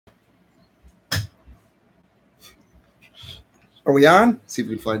Are we on? See if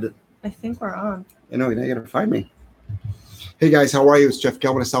we can find it. I think we're on. I know, now you gotta find me. Hey guys, how are you? It's Jeff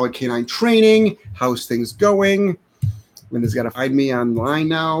Gelman of Solid Canine Training. How's things going? Linda's gotta find me online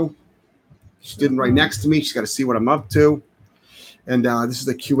now. She's sitting right next to me. She's gotta see what I'm up to. And this is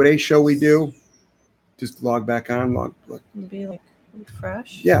the Q&A show we do. Just log back on. Log. Maybe like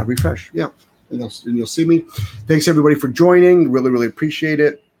refresh. Yeah, refresh. Yeah, and you'll see me. Thanks everybody for joining. Really, really appreciate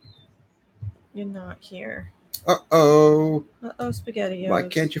it. You're not here. Uh-oh, spaghetti. Why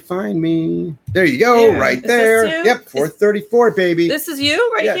can't you find me? There you go, right there. Yep, 434, baby. This is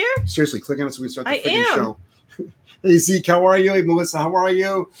you right here? Seriously, click on it so we start the freaking show. Hey, Zeke, how are you? Hey, Melissa, how are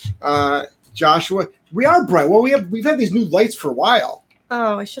you? Joshua, we are bright. Well, we've had these new lights for a while.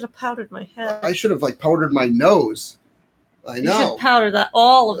 Oh, I should have powdered my head. I should have powdered my nose. I know. You should powder that,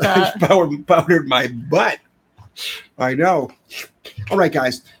 all of that. I powdered my butt. I know. All right,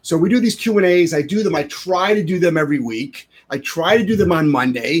 guys. So we do these Q&As. I do them. I try to do them every week. I try to do them on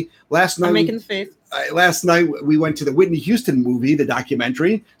Monday. Last night, I'm making the face. Last night we went to the Whitney Houston movie, the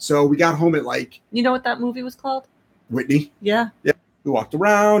documentary. So we got home at You know what that movie was called? Whitney. Yeah. Yeah. We walked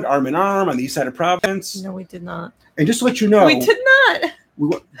around arm in arm on the east side of Providence. No, we did not. And just to let you know, we did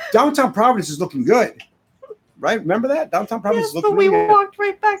not. Downtown Providence is looking good. Right? Remember that? Downtown Providence is looking good. Yes, but we good. walked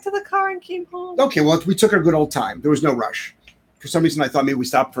right back to the car and came home. Okay, well, we took our good old time. There was no rush. For some reason, I thought maybe we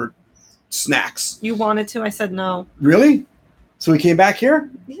stopped for snacks. You wanted to? I said no. Really? So we came back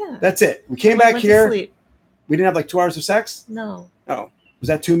here? Yeah. That's it. We came back here. Sleep. We didn't have 2 hours of sex? No. Oh. Was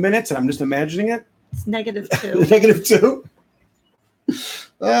that 2 minutes and I'm just imagining it? It's -2.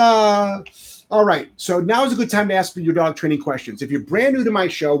 -2? All right. So now is a good time to ask for your dog training questions. If you're brand new to my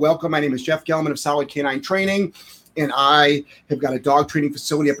show, welcome. My name is Jeff Gelman of Solid Canine Training, and I have got a dog training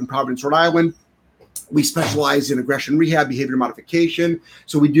facility up in Providence, Rhode Island. We specialize in aggression rehab, behavior modification.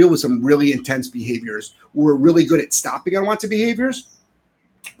 So we deal with some really intense behaviors. We're really good at stopping unwanted behaviors.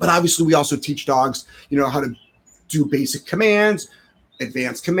 But obviously, we also teach dogs, how to do basic commands,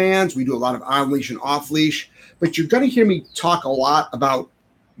 advanced commands. We do a lot of on-leash and off-leash. But you're going to hear me talk a lot about,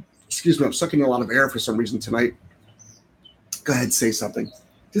 excuse me, I'm sucking in a lot of air for some reason tonight. Go ahead, say something.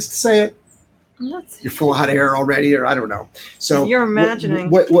 Just say it. You're full of hot air already, or I don't know. So you're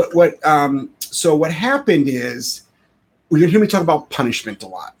imagining. So what happened is, you're going to hear me talk about punishment a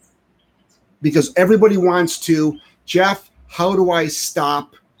lot. Because everybody wants to, Jeff, how do I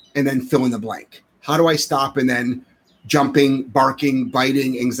stop and then fill in the blank? How do I stop and then jumping, barking,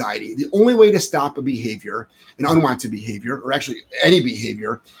 biting, anxiety? The only way to stop a behavior, an unwanted behavior, or actually any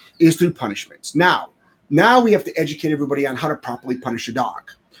behavior, is through punishments. Now we have to educate everybody on how to properly punish a dog.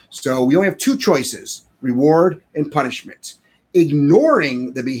 So we only have 2 choices, reward and punishment.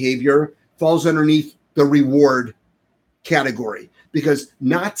 Ignoring the behavior falls underneath the reward category because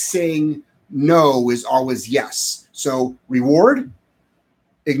not saying no is always yes. So reward,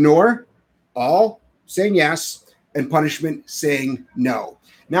 ignore, all saying yes, and punishment saying no.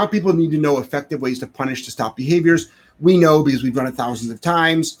 Now people need to know effective ways to punish to stop behaviors. We know because we've done it thousands of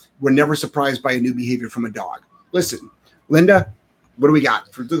times. We're never surprised by a new behavior from a dog. Listen, Linda, what do we got?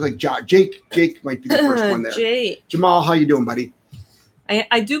 It looks like Jake might be the first one there. Jake. Jamal, how you doing, buddy?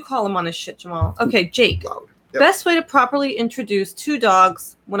 I do call him on his shit, Jamal. Okay, Jake. Loud. Yep. Best way to properly introduce 2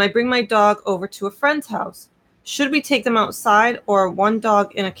 dogs when I bring my dog over to a friend's house. Should we take them outside or 1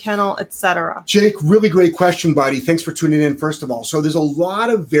 dog in a kennel, etc.? Jake, really great question, buddy. Thanks for tuning in, first of all. So there's a lot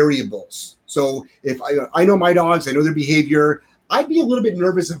of variables. So if I know my dogs, I know their behavior. I'd be a little bit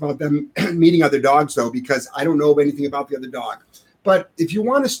nervous about them meeting other dogs, though, because I don't know anything about the other dog. But if you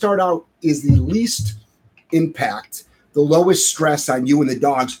want to start out is the least impact, the lowest stress on you and the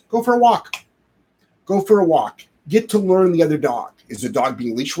dogs, go for a walk. Go for a walk. Get to learn the other dog. Is the dog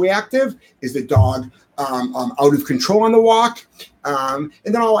being leash reactive? Is the dog out of control on the walk? And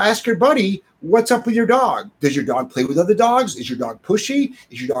then I'll ask your buddy, what's up with your dog? Does your dog play with other dogs? Is your dog pushy?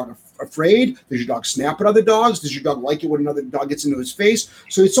 Is your dog afraid? Does your dog snap at other dogs? Does your dog like it when another dog gets into his face?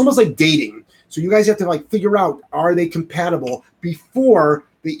 So it's almost like dating. So you guys have to figure out, are they compatible before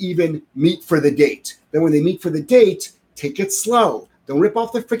they even meet for the date? Then when they meet for the date, take it slow. Don't rip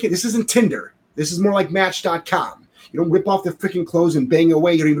off the freaking, this isn't Tinder. This is more like Match.com. You don't rip off the freaking clothes and bang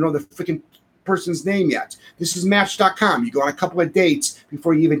away. You don't even know the freaking person's name yet. This is Match.com. You go on a couple of dates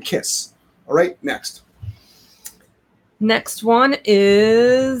before you even kiss. All right, next. Next one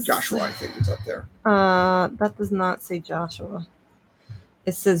is Joshua, I think, is up there. That does not say Joshua.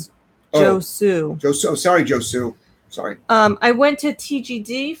 It says Josu. Josu. Sorry, Josu. Sorry. I went to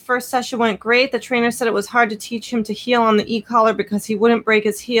TGD. First session went great. The trainer said it was hard to teach him to heel on the e-collar because he wouldn't break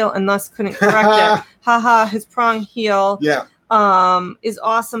his heel and thus couldn't correct it. Haha, his prong heel is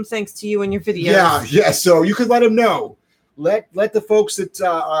awesome thanks to you and your videos. Yeah. So you could let him know. let the folks at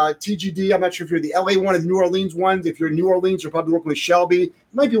TGD, I'm not sure if you're the LA one or the New Orleans ones. If you're in New Orleans, you're probably working with Shelby. You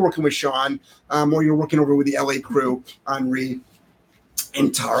might be working with Sean, or you're working over with the LA crew, Henri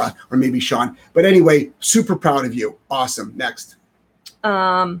and Tara, or maybe Sean. But anyway, super proud of you. Awesome. Next.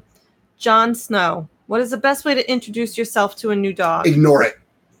 John Snow. What is the best way to introduce yourself to a new dog? Ignore it.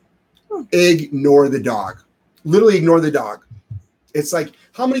 Ignore the dog. Literally ignore the dog. It's like,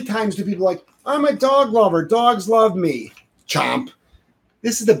 how many times do people like, I'm a dog lover. Dogs love me. Chomp.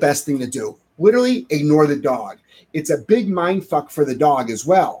 This is the best thing to do. Literally ignore the dog. It's a big mind fuck for the dog as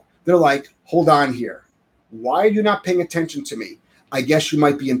well. They're like, hold on here. Why are you not paying attention to me? I guess you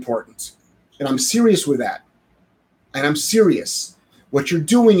might be important. And I'm serious with that. And I'm serious. What you're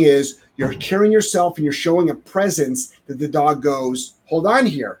doing is you're carrying yourself and you're showing a presence that the dog goes, hold on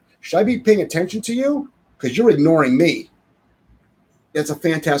here. Should I be paying attention to you? Because you're ignoring me. That's a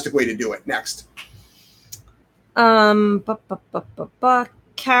fantastic way to do it. Next. Kara.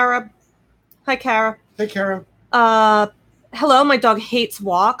 Hi, Kara. Hey, Kara. Hello, my dog hates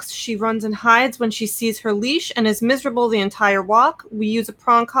walks. She runs and hides when she sees her leash and is miserable the entire walk. We use a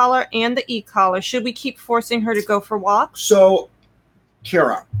prong collar and the e-collar. Should we keep forcing her to go for walks? So,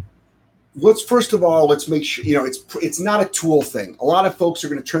 Kara, let's make sure, it's not a tool thing. A lot of folks are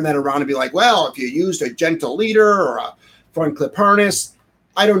going to turn that around and be like, well, if you used a gentle leader or a front clip harness,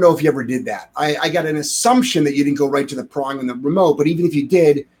 I don't know if you ever did that. I got an assumption that you didn't go right to the prong and the remote, but even if you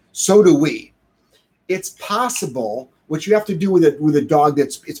did, so do we. It's possible. What you have to do with a dog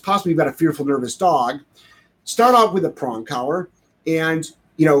it's possible you've got a fearful, nervous dog. Start out with a prong collar and,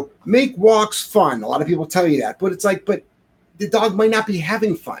 make walks fun. A lot of people tell you that, but it's like, but the dog might not be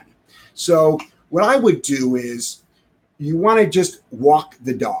having fun. So what I would do is you want to just walk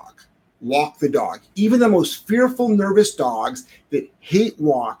the dog. Walk the dog. Even the most fearful, nervous dogs that hate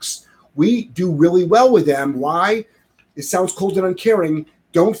walks, we do really well with them. Why? It sounds cold and uncaring.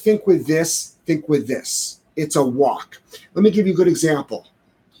 Don't think with this, think with this. It's a walk. Let me give you a good example.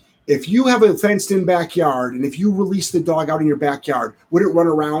 If you have a fenced-in backyard and if you release the dog out in your backyard, would it run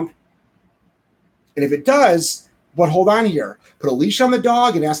around? And if it does, but hold on here. Put a leash on the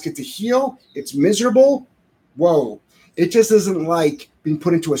dog and ask it to heel. It's miserable. Whoa. It just isn't like being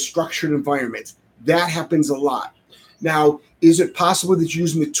put into a structured environment. That happens a lot. Now, is it possible that you're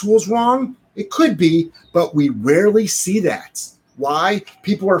using the tools wrong? It could be, but we rarely see that. Why?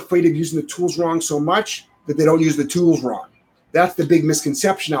 People are afraid of using the tools wrong so much that they don't use the tools wrong. That's the big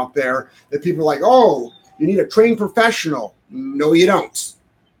misconception out there, that people are like, oh, you need a trained professional. No, you don't.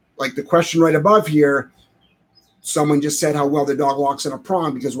 Like the question right above here, someone just said how well the dog walks in a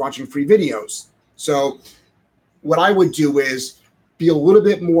prong because watching free videos. So what I would do is be a little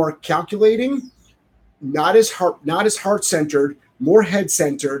bit more calculating, not as heart-centered, more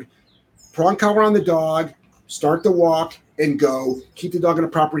head-centered, prong collar on the dog, start the walk, and go. Keep the dog in a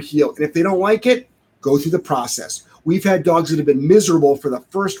proper heel. And if they don't like it, go through the process. We've had dogs that have been miserable for the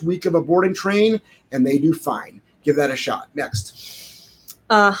first week of a board and train, and they do fine. Give that a shot. Next.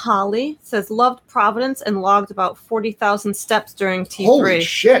 Holly says, loved Providence and logged about 40,000 steps during T3. Holy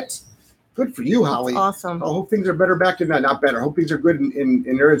shit. Good for you, Holly. That's awesome. I hope things are better back in that. Not better. I hope things are good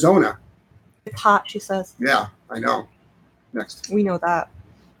in Arizona. It's hot, she says. Yeah, I know. Next. We know that.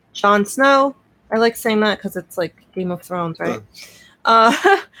 Jon Snow. I like saying that because it's like Game of Thrones, right?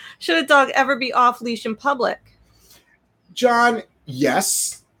 Should a dog ever be off leash in public? John,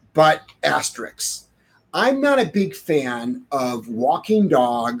 yes, but asterisks. I'm not a big fan of walking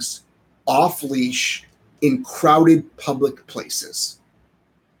dogs off leash in crowded public places.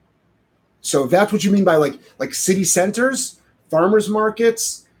 So if that's what you mean by like city centers, farmers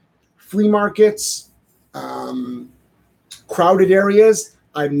markets, flea markets, crowded areas,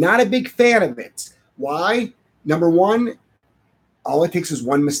 I'm not a big fan of it. Why? Number one, all it takes is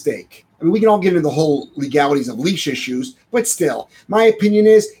one mistake. I mean, we can all get into the whole legalities of leash issues, but still, my opinion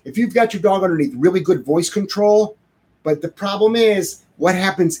is if you've got your dog underneath really good voice control, but the problem is, what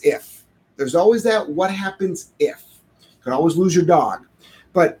happens if? There's always that what happens if. You can always lose your dog.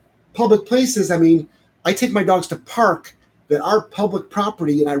 But public places, I mean, I take my dogs to park that are public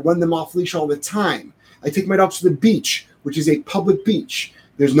property and I run them off leash all the time. I take my dogs to the beach, which is a public beach.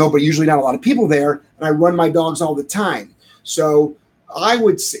 There's usually not a lot of people there, and I run my dogs all the time. So I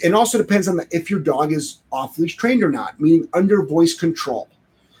would say, and also depends on if your dog is off-leash trained or not, meaning under voice control.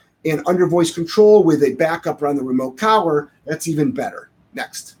 And under voice control with a backup around the remote collar, that's even better.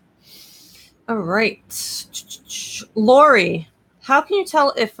 Next. All right. Lori, how can you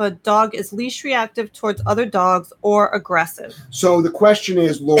tell if a dog is leash reactive towards other dogs or aggressive? So the question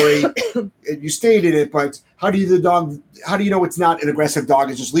is, Lori, you stated it, but how do you know it's not an aggressive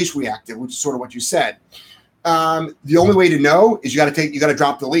dog, it's just leash reactive, which is sort of what you said. The only way to know is you got to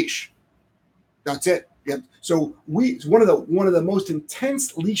drop the leash. That's it. Yep. So one of the most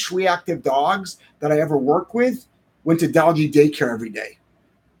intense leash reactive dogs that I ever worked with went to doggy daycare every day.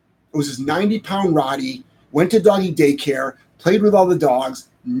 It was this 90-pound Roddy, went to doggy daycare, played with all the dogs,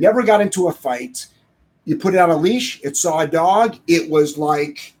 never got into a fight. You put it on a leash, it saw a dog, it was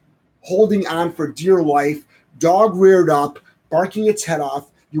like holding on for dear life. Dog reared up, barking its head off.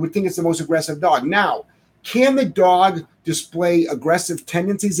 You would think it's the most aggressive dog. Now, can the dog display aggressive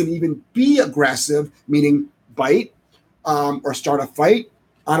tendencies and even be aggressive, meaning bite or start a fight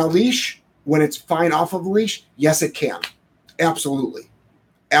on a leash when it's fine off of a leash? Yes, it can. Absolutely.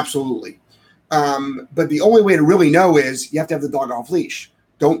 Absolutely. But the only way to really know is you have to have the dog off leash.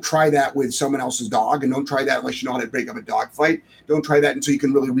 Don't try that with someone else's dog, and don't try that unless you know how to break up a dog fight. Don't try that until you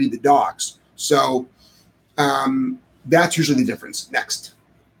can really read the dogs. So that's usually the difference. Next.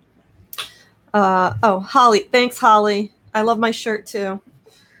 Holly. Thanks, Holly. I love my shirt too.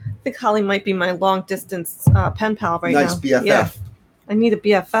 I think Holly might be my long distance pen pal right now. Nice BFF. Yeah. I need a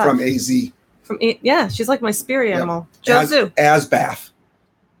BFF. From AZ. Yeah, she's like my spirit animal. Josu. Asbath.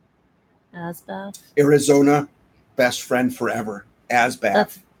 Asbath. Arizona, best friend forever.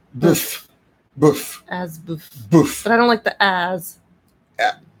 Asbath. Boof. Boof. Asboof. Boof. But I don't like the as.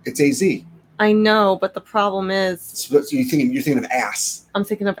 It's AZ. I know, but the problem is. So you're thinking of ass. I'm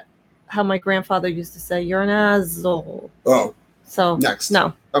thinking of how my grandfather used to say, "You're an asshole." Oh. So next.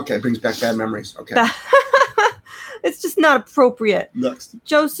 No. Okay, brings back bad memories. Okay. It's just not appropriate. Next.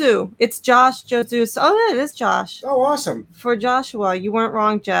 Josu. It's Josh. Josu. Oh, yeah, it is Josh. Oh, awesome. For Joshua, you weren't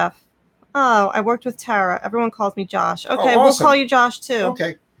wrong, Jeff. Oh, I worked with Tara. Everyone calls me Josh. Okay, awesome. We'll call you Josh too.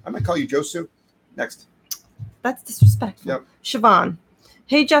 Okay, I might call you Josu. Next. That's disrespectful. Yep. Siobhan.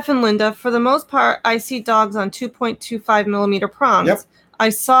 Hey, Jeff and Linda. For the most part, I see dogs on 2.25 millimeter prongs. Yep. I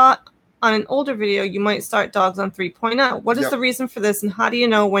saw on an older video you might start dogs on 3.0. What is Yep. the reason for this, and how do you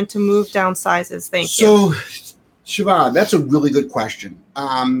know when to move down sizes? Thank you. So, Siobhan, that's a really good question.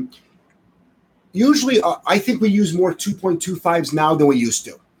 Usually, I think we use more 2.25s now than we used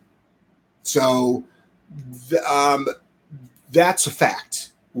to. So that's a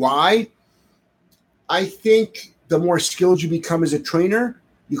fact. Why? I think the more skilled you become as a trainer,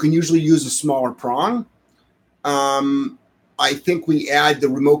 you can usually use a smaller prong. I think we add the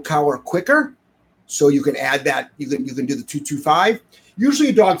remote collar quicker. So you can add that. You can do the 225. Usually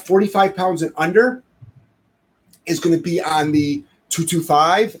a dog 45 pounds and under is going to be on the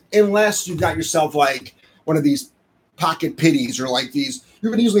 225, unless you got yourself like one of these pocket pitties or like these.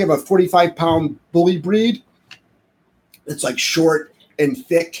 You can easily have a 45-pound bully breed. It's like short and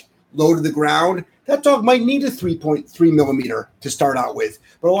thick, low to the ground. That dog might need a 3.3 millimeter to start out with.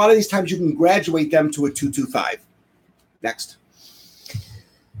 But a lot of these times you can graduate them to a 225. Next.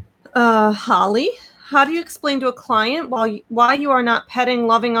 Holly, how do you explain to a client why you are not petting,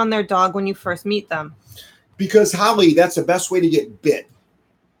 loving on their dog when you first meet them? Because, Holly, that's the best way to get bit.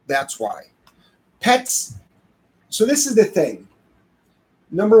 That's why. Pets. So this is the thing.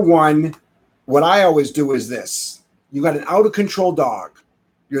 Number one, what I always do is this. You got an out-of-control dog.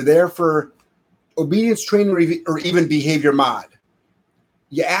 You're there for obedience training or even behavior mod.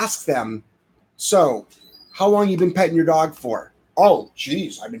 You ask them, so how long you been petting your dog for? Oh,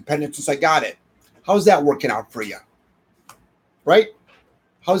 geez, I've been petting it since I got it. How's that working out for you? Right?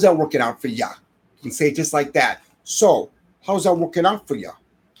 How's that working out for you? You can say it just like that. So how's that working out for you?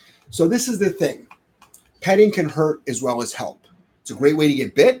 So this is the thing. Petting can hurt as well as help. It's a great way to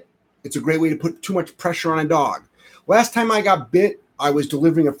get bit. It's a great way to put too much pressure on a dog. Last time I got bit, I was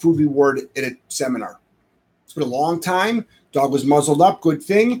delivering a food reward at a seminar. It's been a long time. Dog was muzzled up. Good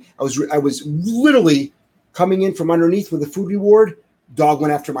thing. I was literally coming in from underneath with a food reward. Dog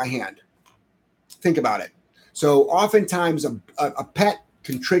went after my hand. Think about it. So oftentimes a pet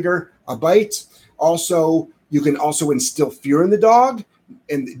can trigger a bite. Also, you can also instill fear in the dog.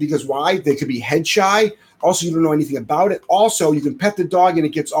 And because why? They could be head shy. Also, you don't know anything about it. Also, you can pet the dog and it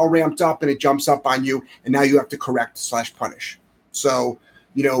gets all ramped up and it jumps up on you, and now you have to correct/punish. So,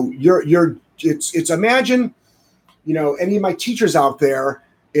 it's imagine, any of my teachers out there,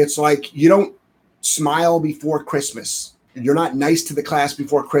 it's like you don't smile before Christmas. You're not nice to the class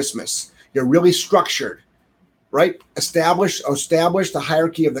before Christmas. You're really structured, right? Establish the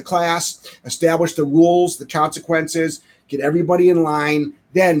hierarchy of the class, establish the rules, the consequences, get everybody in line.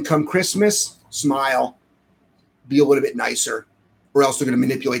 Then come Christmas, smile. Be a little bit nicer, or else they're going to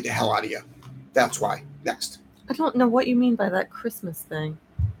manipulate the hell out of you. That's why. Next. I don't know what you mean by that Christmas thing.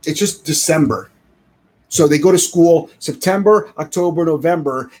 It's just December. So they go to school September, October,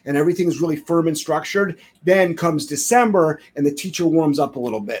 November, and everything's really firm and structured. Then comes December, and the teacher warms up a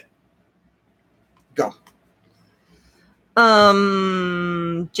little bit. Go.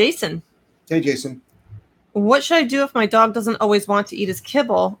 Jason. Hey, Jason. What should I do if my dog doesn't always want to eat his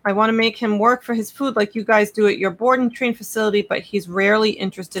kibble? I want to make him work for his food like you guys do at your board and train facility, but he's rarely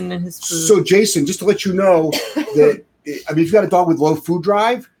interested in his food. So, Jason, just to let you know that, I mean, if you got a dog with low food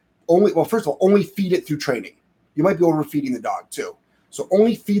drive, first of all, only feed it through training. You might be overfeeding the dog too. So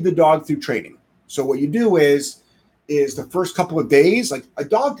only feed the dog through training. So what you do is the first couple of days, like a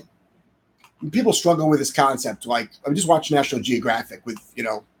dog, people struggle with this concept. Like I'm just watching National Geographic with,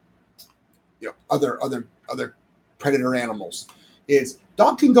 other predator animals. Is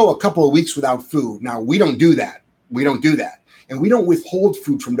dog can go a couple of weeks without food. Now we don't do that. And we don't withhold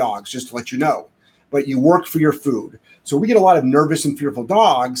food from dogs, just to let you know. But you work for your food. So we get a lot of nervous and fearful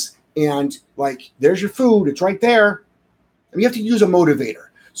dogs, and like, there's your food, it's right there. And you have to use a motivator.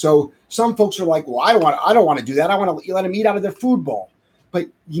 So some folks are like, well, I don't want to do that. I want to let them eat out of their food bowl. But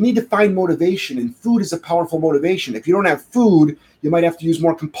you need to find motivation, and food is a powerful motivation. If you don't have food, you might have to use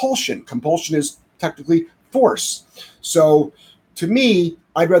more compulsion. Compulsion is technically force. So to me,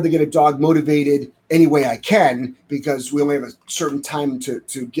 I'd rather get a dog motivated any way I can, because we only have a certain time to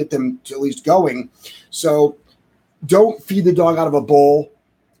get them to at least going. So don't feed the dog out of a bowl.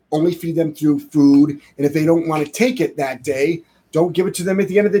 Only feed them through food. And if they don't want to take it that day, don't give it to them at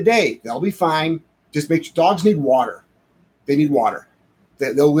the end of the day. They'll be fine. Just make sure dogs need water. They need water.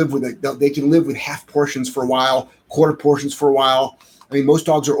 They'll live with it. They can live with half portions for a while, quarter portions for a while. I mean, most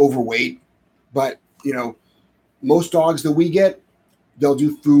dogs are overweight, but most dogs that we get, they'll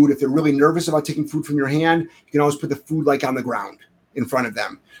do food. If they're really nervous about taking food from your hand, you can always put the food like on the ground in front of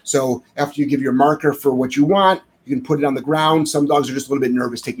them. So after you give your marker for what you want, you can put it on the ground. Some dogs are just a little bit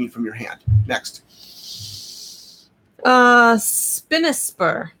nervous taking it from your hand. Next.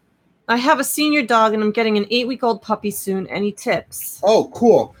 Spinisper. I have a senior dog and I'm getting an 8-week-old puppy soon. Any tips? Oh,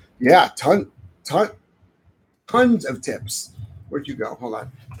 cool. Yeah, tons of tips. Where'd you go? Hold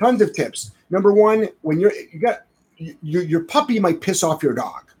on. Tons of tips. Number one, when your puppy might piss off your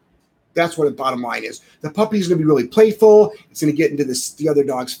dog. That's what the bottom line is. The puppy's going to be really playful. It's going to get into the other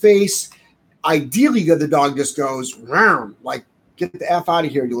dog's face. Ideally, the other dog just goes round, like, get the F out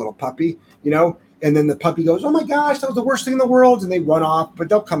of here, you little puppy, And then the puppy goes, oh my gosh, that was the worst thing in the world. And they run off, but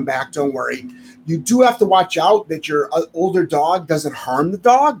they'll come back. Don't worry. You do have to watch out that your older dog doesn't harm the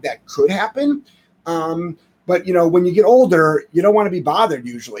dog. That could happen. But, when you get older, you don't want to be bothered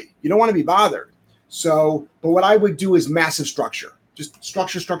usually. You don't want to be bothered. So, but what I would do is massive structure. Just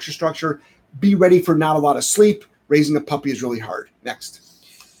structure. Be ready for not a lot of sleep. Raising a puppy is really hard. Next.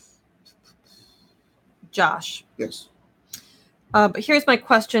 Josh. Yes. But here's my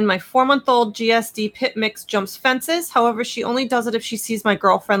question. My 4-month-old GSD pit mix jumps fences. However, she only does it if she sees my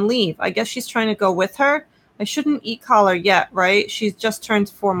girlfriend leave. I guess she's trying to go with her. I shouldn't e-collar yet, right? She's just turned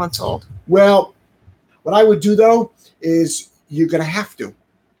 4 months old. Well, what I would do, though, is you're going to have to,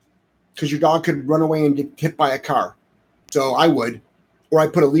 because your dog could run away and get hit by a car. So I would. Or I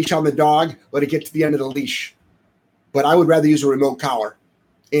put a leash on the dog, let it get to the end of the leash. But I would rather use a remote collar.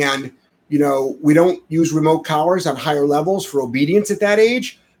 And we don't use remote collars on higher levels for obedience at that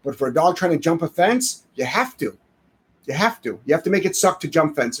age, but for a dog trying to jump a fence, you have to. You have to make it suck to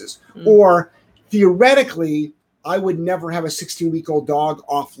jump fences. Or theoretically, I would never have a 16-week-old dog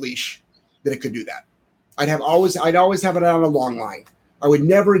off leash that it could do that. I'd always have it on a long line. I would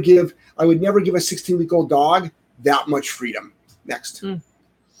never give a 16-week-old dog that much freedom. Next.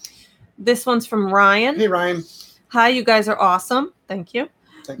 This one's from Ryan. Hey, Ryan. Hi, you guys are awesome. Thank you.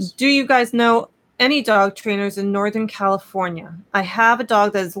 Thanks. Do you guys know any dog trainers in Northern California? I have a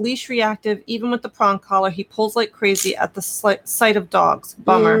dog that is leash reactive. Even with the prong collar, he pulls like crazy at the sight of dogs.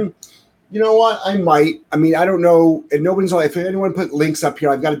 Bummer. You know what? I might. I mean, I don't know. And if anyone put links up here,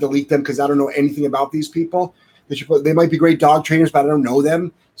 I've got to delete them because I don't know anything about these people. They might be great dog trainers, but I don't know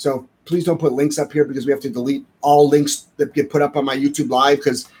them. So please don't put links up here because we have to delete all links that get put up on my YouTube Live,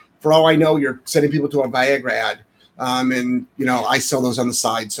 because for all I know, you're sending people to a Viagra ad. And I sell those on the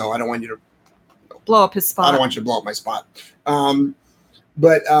side, so I don't want you to blow up his spot. I don't want you to blow up my spot.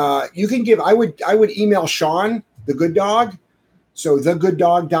 But you can give. I would email Sean, the good dog. So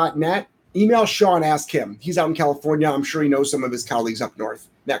thegooddog.net. Email Sean, ask him. He's out in California. I'm sure he knows some of his colleagues up north.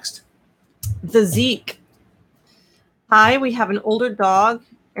 Next. The Zeke. Hi, we have an older dog,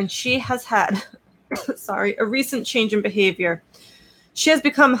 and she has had, a recent change in behavior. She has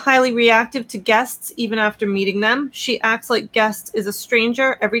become highly reactive to guests even after meeting them. She acts like guest is a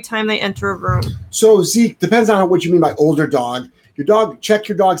stranger every time they enter a room. So, Zeke, depends on what you mean by older dog. Check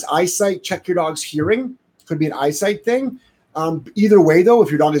your dog's eyesight, check your dog's hearing. Could be an eyesight thing. Either way, though, if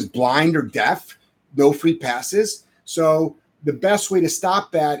your dog is blind or deaf, no free passes. So the best way to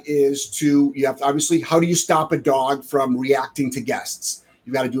stop that is you have to, obviously, how do you stop a dog from reacting to guests?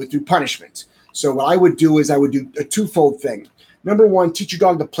 You got to do it through punishment. So what I would do is I would do a twofold thing. Number one, teach your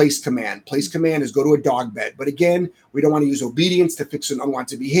dog the place command. Place command is go to a dog bed. But again, we don't want to use obedience to fix an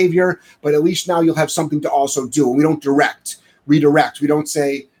unwanted behavior, but at least now you'll have something to also do. And we don't redirect. We don't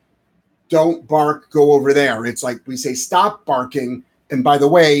say, don't bark, go over there. It's like we say, stop barking. And by the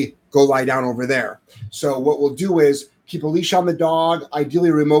way, go lie down over there. So what we'll do is keep a leash on the dog, ideally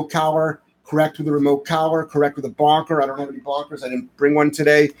a remote collar, correct with a remote collar, correct with a bonker. I don't have any bonkers. I didn't bring one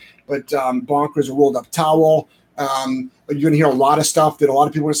today, but bonkers, a rolled up towel. But you're going to hear a lot of stuff that a lot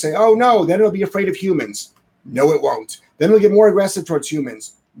of people will say, oh, no, then it'll be afraid of humans. No, it won't. Then it'll get more aggressive towards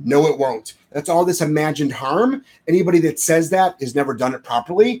humans. No, it won't. That's all this imagined harm. Anybody that says that has never done it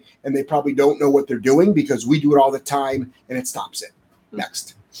properly, and they probably don't know what they're doing because we do it all the time, and it stops it.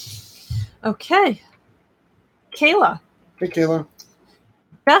 Next. Okay. Kayla. Hey, Kayla.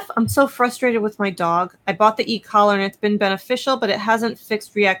 Beth, I'm so frustrated with my dog. I bought the e-collar and it's been beneficial, but it hasn't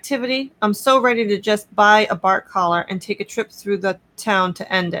fixed reactivity. I'm so ready to just buy a bark collar and take a trip through the town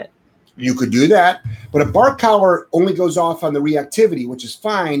to end it. You could do that, but a bark collar only goes off on the reactivity, which is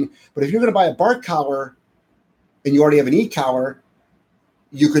fine. But if you're going to buy a bark collar and you already have an e-collar,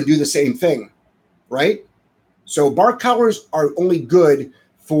 you can do the same thing, right? So bark collars are only good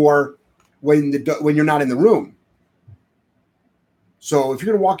for when you're not in the room. So if you're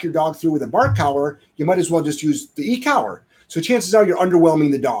going to walk your dog through with a bark collar, you might as well just use the e-collar. So chances are you're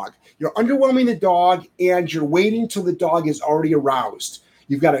underwhelming the dog. You're underwhelming the dog, and you're waiting till the dog is already aroused.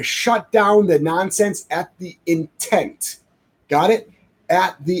 You've got to shut down the nonsense at the intent. Got it?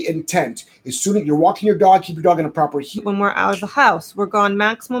 At the intent. As soon as you're walking your dog, keep your dog in a proper heat. When we're out of the house, we're gone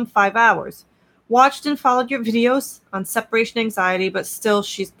maximum 5 hours. Watched and followed your videos on separation anxiety, but still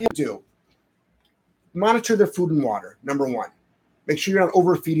she's... Do. Monitor their food and water, number one. Make sure you're not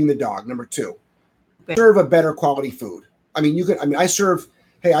overfeeding the dog. Number two, serve a better quality food. I serve,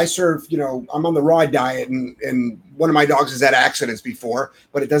 I'm on the raw diet and one of my dogs has had accidents before,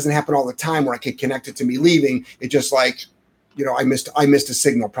 but it doesn't happen all the time where I can connect it to me leaving. It just like, I missed a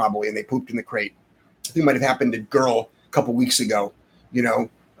signal probably and they pooped in the crate. I think it might have happened to Girl a couple weeks ago,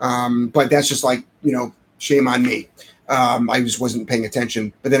 but that's just like, shame on me. I just wasn't paying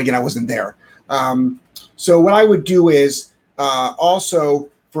attention, but then again, I wasn't there. So what I would do is, also,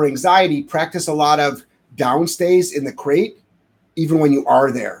 for anxiety, practice a lot of downstays in the crate, even when you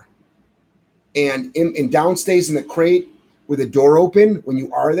are there. And in downstays in the crate with the door open when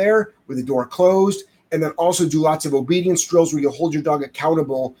you are there, with the door closed, and then also do lots of obedience drills where you hold your dog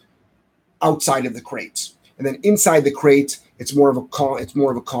accountable outside of the crates. And then inside the crate, it's more of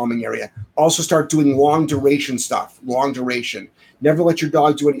a calming area. Also start doing long duration stuff. Long duration. Never let your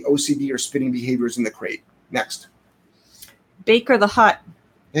dog do any OCD or spitting behaviors in the crate. Next. Baker the Hut.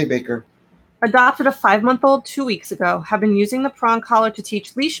 Hey, Baker. Adopted a 5-month-old 2 weeks ago. Have been using the prong collar to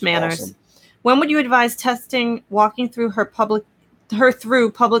teach leash manners. Awesome. When would you advise testing walking through her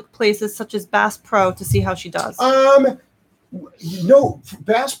through public places such as Bass Pro to see how she does? No,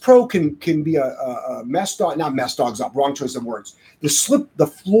 Bass Pro can be a mess dog, not mess dogs up. Wrong choice of words.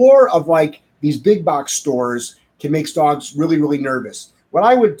 The floor of like these big box stores can make dogs really, really nervous. What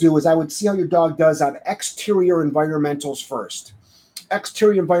I would do is I would see how your dog does on exterior environmentals first.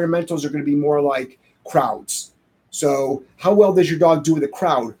 Exterior environmentals are going to be more like crowds. So how well does your dog do with a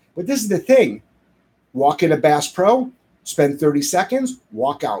crowd? But this is the thing. Walk in a Bass Pro, spend 30 seconds,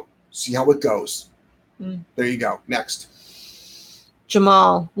 walk out. See how it goes. There you go. Next.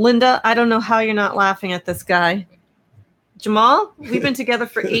 Jamal. Linda, I don't know how you're not laughing at this guy. Jamal, we've been together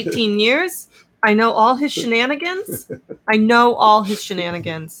for 18 years. I know all his shenanigans.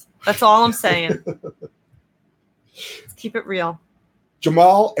 That's all I'm saying. Let's keep it real.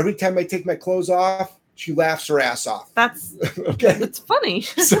 Jamal, every time I take my clothes off, she laughs her ass off. That's okay. It's funny.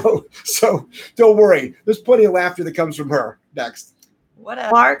 so don't worry. There's plenty of laughter that comes from her. Next. Whatever.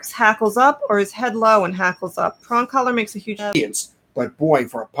 Barks, hackles up, or is head low and hackles up. Prong collar makes a huge difference. But boy,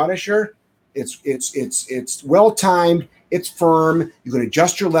 for a Punisher, it's well timed. It's firm. You can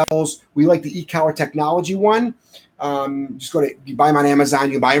adjust your levels. We like the e-collar technology one. Just you buy them on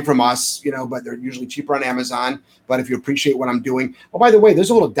Amazon. You buy them from us, but they're usually cheaper on Amazon. But if you appreciate what I'm doing. Oh, by the way, there's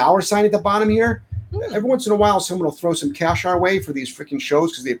a little dollar sign at the bottom here. Every once in a while, someone will throw some cash our way for these freaking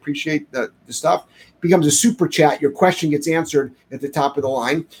shows because they appreciate the stuff. It becomes a super chat. Your question gets answered at the top of the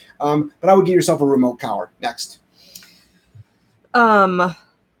line. But I would get yourself a remote collar. Next.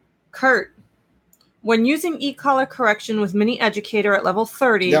 Kurt. When using e-collar correction with Mini Educator at level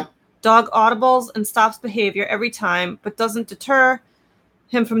 30, yep. Dog audibles and stops behavior every time, but doesn't deter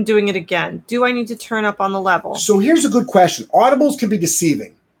him from doing it again? Do I need to turn up on the level? So here's a good question. Audibles can be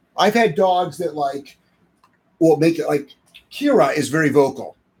deceiving. I've had dogs that will make it like Kira is very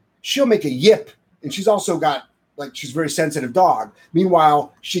vocal. She'll make a yip, and she's also got she's a very sensitive dog.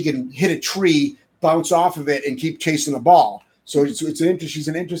 Meanwhile, she can hit a tree, bounce off of it, and keep chasing the ball. So she's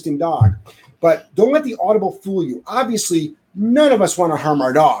an interesting dog. But don't let the audible fool you. Obviously, none of us want to harm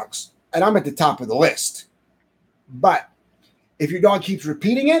our dogs, and I'm at the top of the list. But if your dog keeps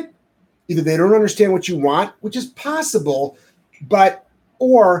repeating it, either they don't understand what you want, which is possible,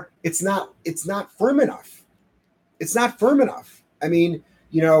 or it's not firm enough. It's not firm enough. I mean,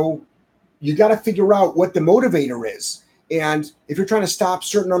 you got to figure out what the motivator is. And if you're trying to stop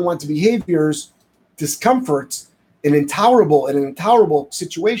certain unwanted behaviors, discomforts, an intolerable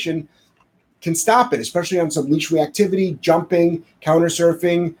situation can stop it, especially on some leash reactivity, jumping, counter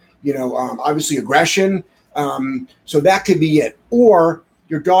surfing, obviously aggression. So that could be it. Or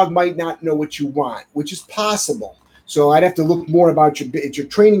your dog might not know what you want, which is possible. So I'd have to look more about your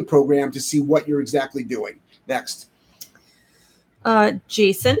training program to see what you're exactly doing. Next.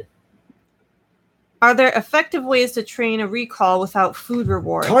 Jason, are there effective ways to train a recall without food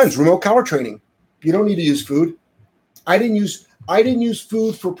rewards? Tons. Remote collar training. You don't need to use food. I didn't use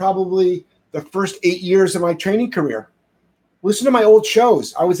food for probably the first 8 years of my training career. Listen to my old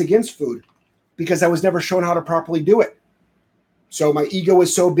shows. I was against food because I was never shown how to properly do it. So my ego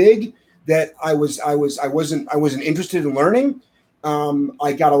was so big that I wasn't interested in learning.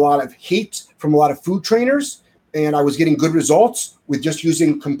 I got a lot of heat from a lot of food trainers, and I was getting good results with just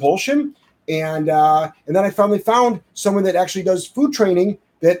using compulsion. And then I finally found someone that actually does food training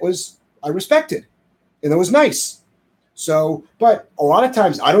that I respected, and that was nice. So, but a lot of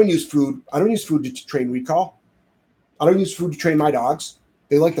times I don't use food. I don't use food to train recall. I don't use food to train my dogs.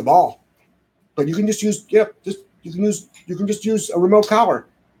 They like the ball, but you can just use you can just use a remote collar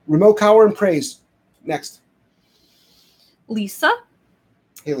and praise. Next. Lisa.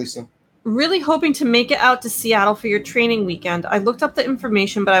 Hey, Lisa. Really hoping to make it out to Seattle for your training weekend. I looked up the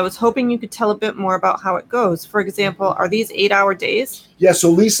information, but I was hoping you could tell a bit more about how it goes. For example, are these 8-hour days? Yeah. So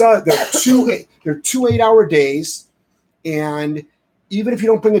Lisa, they're two 8-hour days. And even if you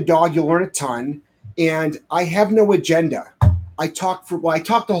don't bring a dog, you'll learn a ton. And I have no agenda. I talk the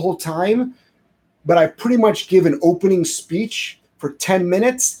whole time, but I pretty much give an opening speech for 10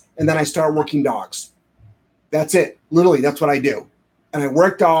 minutes, and then I start working dogs. That's it. Literally, that's what I do. And I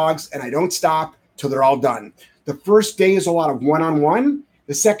work dogs, and I don't stop till they're all done. The first day is a lot of one-on-one.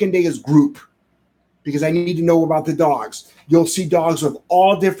 The second day is group, because I need to know about the dogs. You'll see dogs of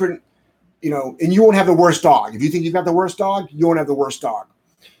all different, and you won't have the worst dog. If you think you've got the worst dog, you won't have the worst dog.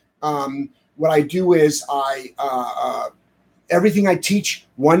 What I do is everything I teach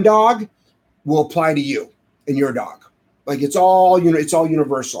one dog will apply to you and your dog. It's all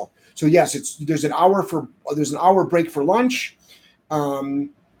universal. So yes, there's an hour break for lunch.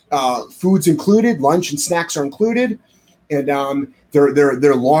 Food's included, lunch and snacks are included, and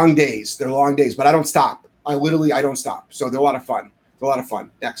they're long days. They're long days, but I don't stop. I don't stop. So they're a lot of fun.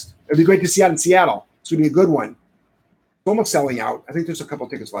 Next. It'd be great to see you out in Seattle. It's going to be a good one. It's almost selling out. I think there's a couple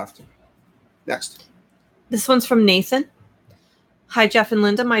tickets left. Next. This one's from Nathan. Hi, Jeff and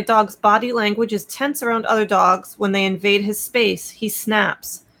Linda. My dog's body language is tense around other dogs. When they invade his space, he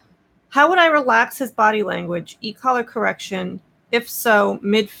snaps. How would I relax his body language? E-collar correction. If so,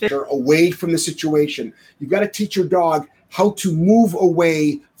 mid-fit. Away from the situation. You've got to teach your dog how to move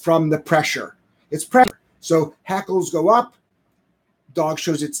away from the pressure. It's pressure. So hackles go up. Dog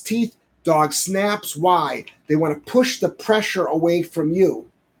shows its teeth. Dog snaps. Why? They want to push the pressure away from you.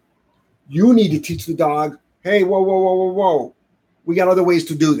 You need to teach the dog, hey, whoa. We got other ways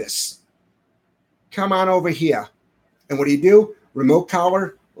to do this. Come on over here. And what do? Remote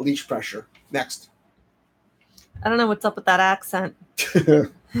collar, leash pressure. Next. I don't know what's up with that accent. I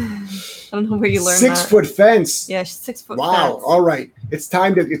don't know where you learned 6 that. 6-foot fence. Yeah, 6 foot wow. fence. All right. It's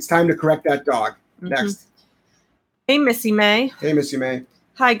time to correct that dog. Mm-hmm. Next. Hey, Missy May. Hey, Missy May.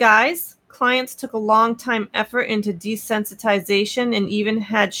 Hi, guys. Clients took a long time effort into desensitization and even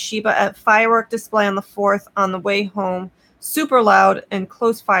had Sheba at firework display on the 4th on the way home. Super loud and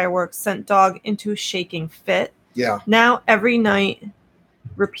close fireworks sent dog into a shaking fit. Yeah. Now every night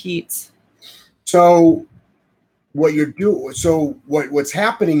repeats. So what's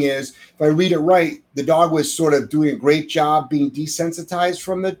happening is, if I read it right, the dog was sort of doing a great job being desensitized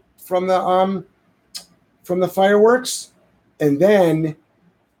from the fireworks, and then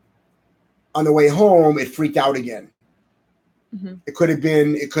on the way home it freaked out again. Mm-hmm.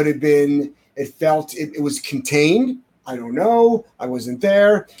 It felt it was contained, I don't know. I wasn't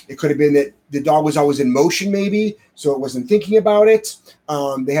there. It could have been that the dog was always in motion, maybe, so it wasn't thinking about it.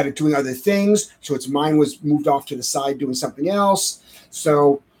 They had it doing other things, so its mind was moved off to the side doing something else.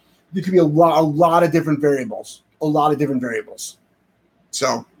 So there could be a lot of different variables. A lot of different variables.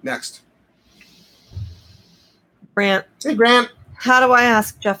 So next. Grant. Hey, Grant. How do I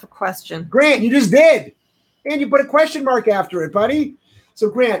ask Jeff a question? Grant, you just did. And you put a question mark after it, buddy. So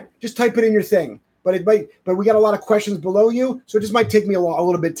Grant, just type it in your thing. But we got a lot of questions below you, so it just might take me a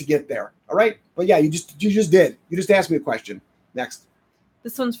little bit to get there. All right? But yeah, you just did. You just asked me a question. Next.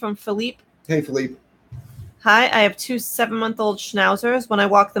 This one's from Philippe. Hey, Philippe. Hi, I have 2 7-month-old schnauzers. When I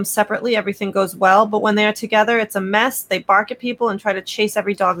walk them separately, everything goes well. But when they are together, it's a mess. They bark at people and try to chase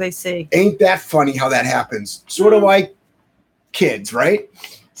every dog they see. Ain't that funny how that happens? Sort of like kids, right?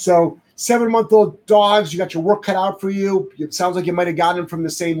 So 7-month-old dogs, you got your work cut out for you. It sounds like you might have gotten them from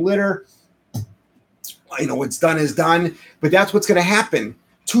the same litter. You know, what's done is done. But that's what's going to happen.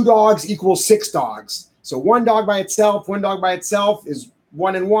 2 dogs equals 6 dogs. So 1 dog by itself is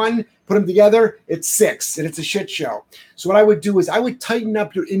 1 and 1. Put them together, it's 6, and it's a shit show. So what I would do is I would tighten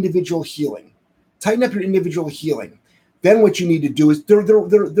up your individual healing. Tighten up your individual healing. Then what you need to do is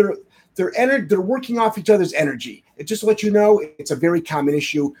they're working off each other's energy. It just to let you know, it's a very common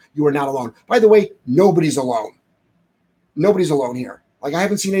issue. You are not alone. By the way, nobody's alone. Nobody's alone here. Like, I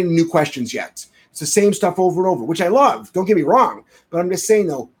haven't seen any new questions yet. It's the same stuff over and over, which I love. Don't get me wrong. But I'm just saying,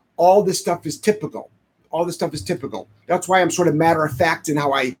 though, all this stuff is typical. All this stuff is typical. That's why I'm sort of matter of fact in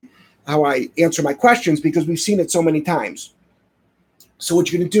how I answer my questions, because we've seen it so many times. So what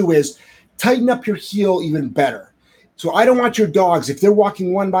you're going to do is tighten up your heel even better. So I don't want your dogs, if they're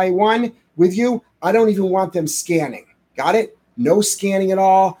walking one by one with you, I don't even want them scanning. Got it? No scanning at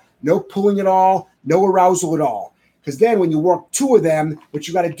all, no pulling at all, no arousal at all. Because then when you work 2 of them, what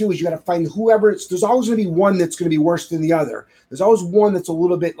you got to do is you got to find whoever. There's always going to be one that's going to be worse than the other. There's always one that's a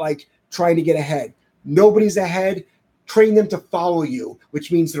little bit like trying to get ahead. Nobody's ahead. Train them to follow you,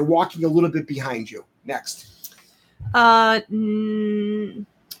 which means they're walking a little bit behind you. Next.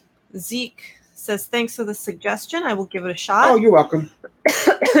 Zeke says, thanks for the suggestion. I will give it a shot. Oh, you're welcome.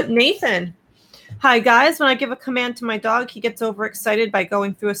 Nathan. Hi, guys. When I give a command to my dog, he gets overexcited by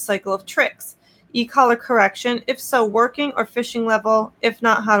going through a cycle of tricks. E-collar correction. If so, working or fishing level. If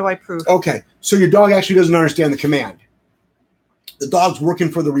not, how do I prove? Okay. So your dog actually doesn't understand the command. The dog's working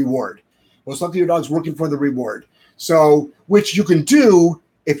for the reward. Most likely your dog's working for the reward. So, which you can do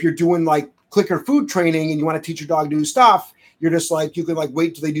if you're doing like clicker food training and you want to teach your dog to do stuff, you're just like, you can like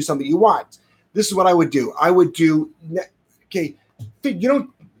wait till they do something you want. This is what I would do. I would do, okay,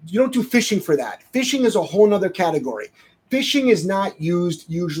 you don't do fishing for that. Fishing is a whole nother category. Fishing is not used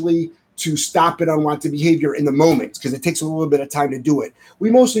usually to stop an unwanted behavior in the moment because it takes a little bit of time to do it.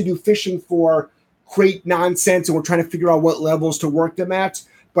 We mostly do fishing for crate nonsense and we're trying to figure out what levels to work them at.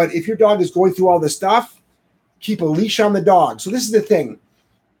 But if your dog is going through all this stuff, keep a leash on the dog. So this is the thing.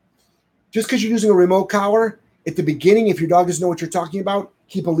 Just because you're using a remote collar, at the beginning, if your dog doesn't know what you're talking about,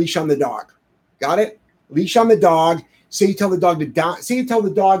 keep a leash on the dog. Got it? Leash on the dog. Say you tell the dog to down. Say you tell the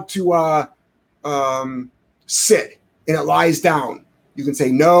dog to sit, and it lies down. You can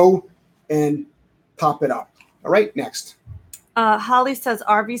say no and pop it up. All right, next. Holly says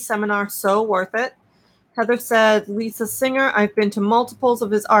RV seminar so worth it. Heather said Lisa Singer. I've been to multiples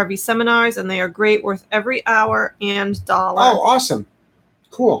of his RV seminars, and they are great, worth every hour and dollar. Oh, awesome.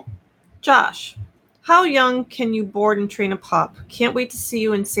 Cool. Josh, how young can you board and train a pup? Can't wait to see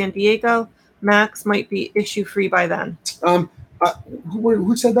you in San Diego. Max might be issue-free by then.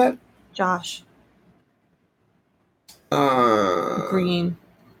 Who said that? Josh. Green.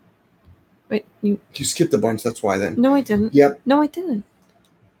 Wait, you skipped a bunch. That's why then. No, I didn't. Yep. No, I didn't.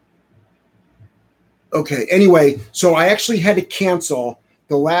 Okay. Anyway, so I actually had to cancel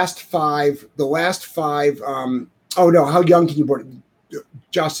the last five. Oh no! How young can you board?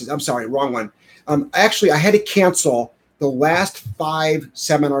 Justice. I'm sorry, wrong one. Actually, I had to cancel the last 5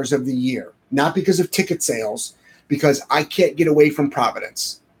 seminars of the year, not because of ticket sales, because I can't get away from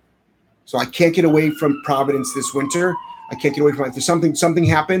Providence. So I can't get away from Providence this winter. I can't get away from it. There's something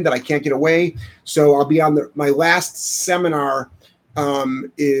happened that I can't get away. So I'll be on my last seminar. I'll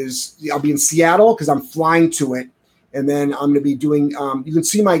be in Seattle because I'm flying to it, and then I'm going to be doing. You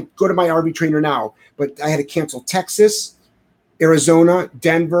can go to my RV trainer now, but I had to cancel Texas, Arizona,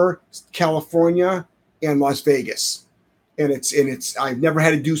 Denver, California, and Las Vegas. And it's I've never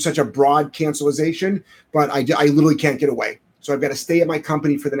had to do such a broad cancellation, but I literally can't get away. So I've got to stay at my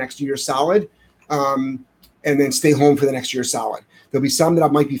company for the next year solid, and then stay home for the next year solid. There'll be some that I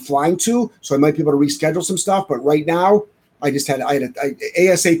might be flying to, so I might be able to reschedule some stuff. But right now,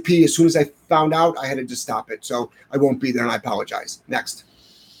 ASAP, as soon as I found out, I had to just stop it. So I won't be there, and I apologize. Next.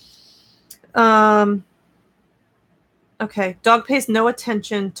 Okay. Dog pays no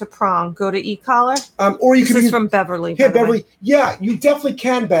attention to prong. Go to e-collar. Or you this can is from Beverly. Yeah, Beverly. Yeah, you definitely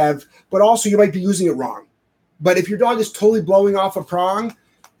can, Bev, but also you might be using it wrong. But if your dog is totally blowing off a prong,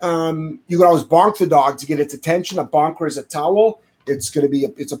 you can always bonk the dog to get its attention. A bonker is a towel.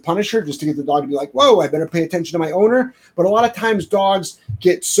 It's a punisher just to get the dog to be like, whoa, I better pay attention to my owner. But a lot of times dogs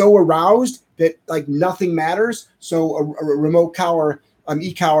get so aroused that like nothing matters. So a remote collar,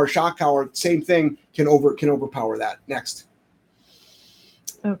 e-collar, shock collar, same thing can overpower that. Next.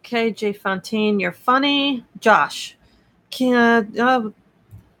 Okay, Jay Fontaine, you're funny. Josh,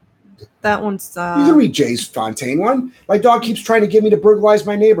 that one's. You can read Jay's Fontaine one. My dog keeps trying to get me to burglarize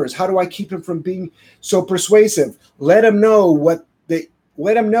my neighbors. How do I keep him from being so persuasive? Let him know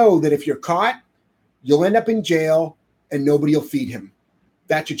that if you're caught, you'll end up in jail and nobody will feed him.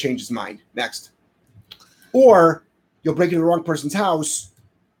 That should change his mind. Next. Or you'll break into the wrong person's house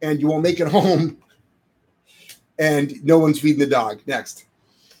and you won't make it home and no one's feeding the dog. Next.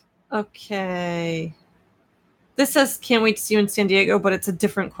 Okay. This says, can't wait to see you in San Diego, but it's a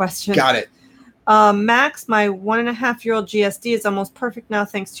different question. Got it. Max, my 1.5-year-old GSD is almost perfect now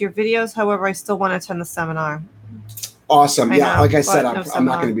thanks to your videos. However, I still want to attend the seminar. Awesome. Like I said, no I'm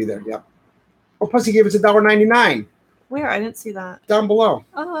not going to be there. Yep. Oh, plus he gave us $1.99. Where? I didn't see that. Down below.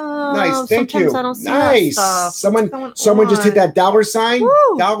 Oh, nice. Thank you. I don't see nice. That stuff. Someone just hit that dollar sign. Woo!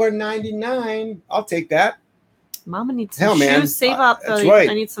 $1.99. I'll take that. Mama needs some shoes. Save up. That's right.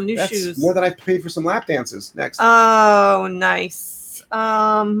 I need some new shoes. More than I paid for some lap dances. Next. Oh, nice.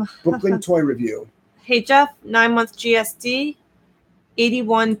 Brooklyn Toy Review. Hey, Jeff, 9-month GSD,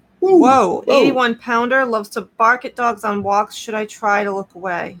 81. Woo. Whoa, 81 pounder, loves to bark at dogs on walks. Should I try to look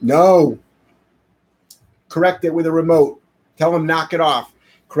away? No. Correct it with a remote. Tell him knock it off.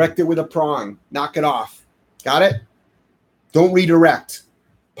 Correct it with a prong. Knock it off. Got it? Don't redirect.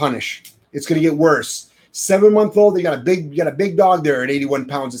 Punish. It's going to get worse. 7-month-old, you got a big dog there at 81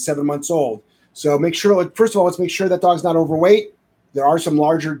 pounds at 7 months old. So make sure, first of all, let's make sure that dog's not overweight. There are some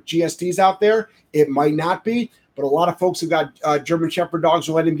larger GSDs out there. It might not be, but a lot of folks who got German Shepherd dogs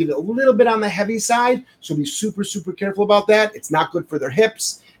will let him get a little bit on the heavy side. So be super, super careful about that. It's not good for their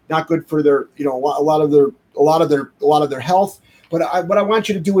hips, not good for their, a lot of their health. But what I want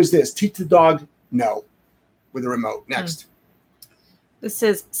you to do is this: teach the dog no with a remote. Next. This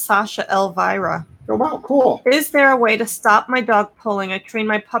is Sasha Elvira. Oh, wow, cool. Is there a way to stop my dog pulling? I trained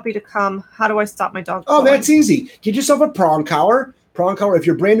my puppy to come. How do I stop my dog pulling? Oh, that's easy. Get yourself a prong collar. Prong collar. If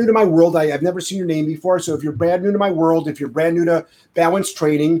you're brand new to my world, I've never seen your name before. So if you're brand new to my world, if you're brand new to balance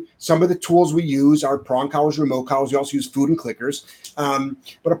training, some of the tools we use are prong collars, remote collars. We also use food and clickers.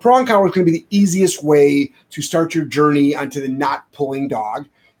 But a prong collar is going to be the easiest way to start your journey onto the not pulling dog.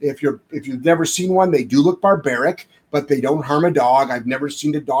 If you've never seen one, they do look barbaric, but they don't harm a dog. I've never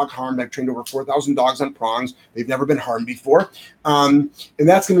seen a dog harmed. I've trained over 4,000 dogs on prongs. They've never been harmed before. And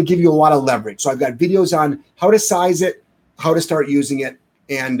that's going to give you a lot of leverage. So I've got videos on how to size it, how to start using it,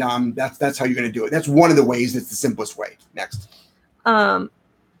 and that's how you're going to do it. That's one of the ways. That's the simplest way. Next.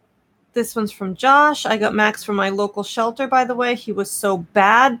 This one's from Josh. I got Max from my local shelter, by the way. He was so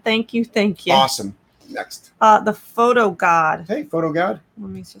bad. Thank you. Awesome. Next. The Photo God. Hey, Photo God. Let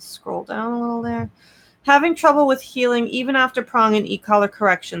me just scroll down a little there. Having trouble with healing even after prong and e-collar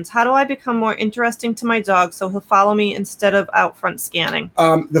corrections. How do I become more interesting to my dog so he'll follow me instead of out front scanning?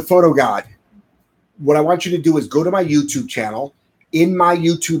 The Photo God. What I want you to do is go to my YouTube channel. In my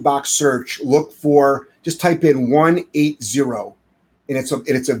YouTube box search, look for, just type in 180, and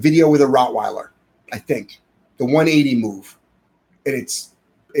it's a video with a Rottweiler, I think. The 180 move. And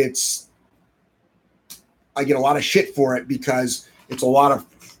it's I get a lot of shit for it because it's a lot of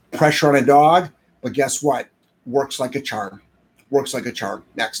pressure on a dog, but guess what? Works like a charm.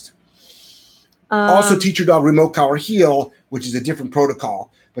 Next. Also teach your dog remote collar heel, which is a different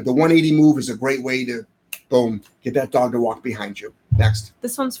protocol. But the 180 move is a great way to, boom, get that dog to walk behind you. Next.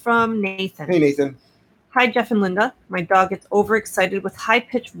 This one's from Nathan. Hey, Nathan. Hi, Jeff and Linda. My dog gets overexcited with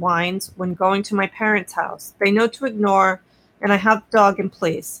high-pitched whines when going to my parents' house. They know to ignore, and I have the dog in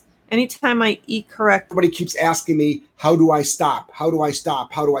place. Anytime I eat correct. Everybody keeps asking me, how do I stop? How do I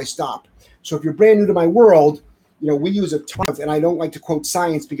stop? How do I stop? So if you're brand new to my world, we use a ton of, and I don't like to quote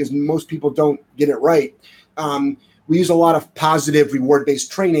science because most people don't get it right. We use a lot of positive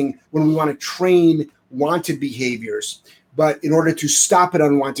reward-based training when we want to train wanted behaviors. But in order to stop an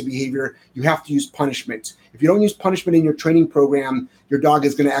unwanted behavior, you have to use punishment. If you don't use punishment in your training program, your dog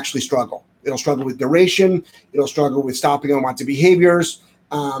is going to actually struggle. It'll struggle with duration. It'll struggle with stopping unwanted behaviors.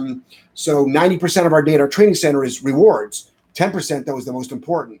 So 90% of our day at our training center is rewards. 10% though is the most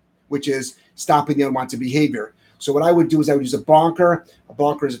important, which is stopping the unwanted behavior. So what I would do is I would use a bonker. A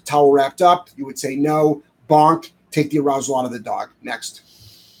bonker is a towel wrapped up. You would say no, bonk, take the arousal out of the dog. Next.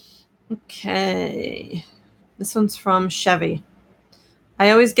 Okay. This one's from Chevy. I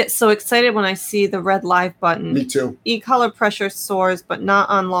always get so excited when I see the red live button. Me too. E-collar pressure soars, but not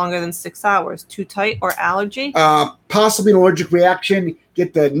on longer than 6 hours. Too tight or allergy? Possibly an allergic reaction.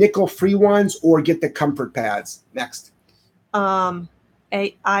 Get the nickel-free ones or get the comfort pads. Next.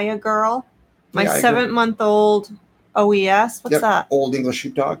 Aya girl. My Yeah, 7-month-old OES. What's that? Old English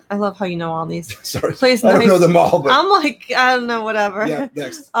Sheepdog. I love how you know all these. Sorry. Plays I don't nice. know them all, but I'm like, I don't know, whatever. yeah,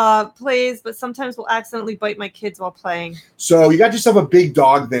 next. Plays, but sometimes will accidentally bite my kids while playing. So you got yourself a big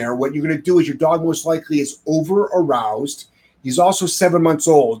dog there. What you're going to do is your dog most likely is over aroused. He's also 7 months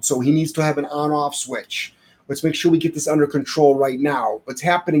old, so he needs to have an on-off switch. Let's make sure we get this under control right now. What's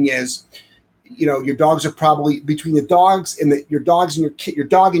happening is, your dogs are probably between the dogs and your dog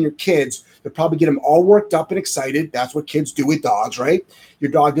and your kids. They'll probably get them all worked up and excited. That's what kids do with dogs, right?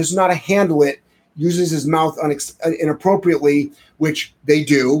 Your dog doesn't know how to handle it, uses his mouth inappropriately, which they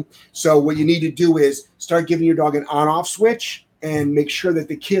do. So what you need to do is start giving your dog an on-off switch and make sure that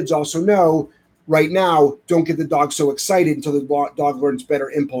the kids also know right now, don't get the dog so excited until the dog learns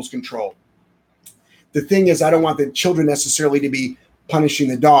better impulse control. The thing is, I don't want the children necessarily to be punishing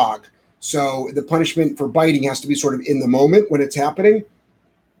the dog. So the punishment for biting has to be sort of in the moment when it's happening.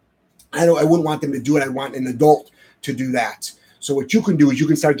 I wouldn't want them to do it. I want an adult to do that. So what you can do is you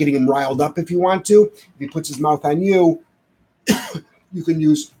can start getting him riled up if you want to. If he puts his mouth on you, you can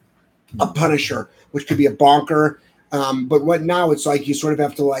use a punisher, which could be a bonker. But right now it's like you sort of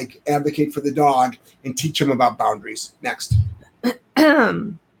have to like advocate for the dog and teach him about boundaries. Next.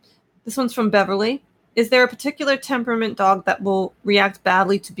 This one's from Beverly. Is there a particular temperament dog that will react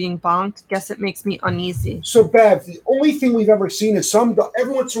badly to being bonked? Guess it makes me uneasy. So, Bev, the only thing we've ever seen is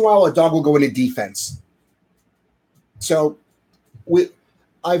every once in a while a dog will go into defense. So,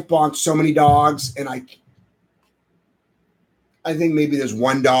 I've bonked so many dogs, and I think maybe there's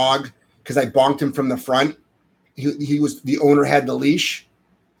one dog because I bonked him from the front. The owner had the leash,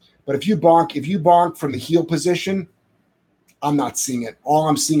 but if you bonk from the heel position, I'm not seeing it. All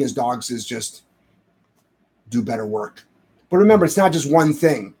I'm seeing is dogs is just do better work. But remember, it's not just one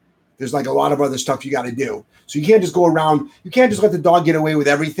thing. There's like a lot of other stuff you got to do. So you can't just go around. You can't just let the dog get away with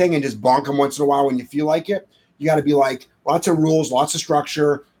everything and just bonk him once in a while when you feel like it. You got to be like, lots of rules, lots of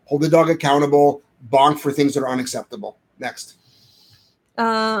structure, hold the dog accountable, bonk for things that are unacceptable. Next.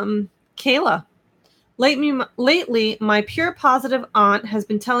 Kayla. Lately, my pure positive aunt has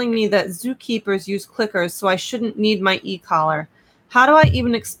been telling me that zookeepers use clickers, so I shouldn't need my e-collar. How do I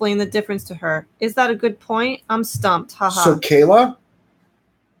even explain the difference to her? Is that a good point? I'm stumped. Haha. So, Kayla,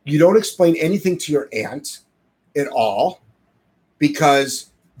 you don't explain anything to your aunt at all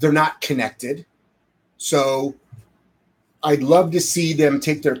because they're not connected. So I'd love to see them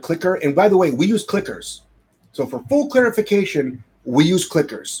take their clicker. And by the way, we use clickers. So for full clarification, we use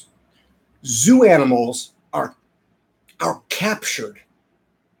clickers. Zoo animals are captured.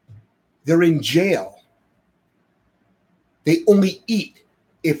 They're in jail. They only eat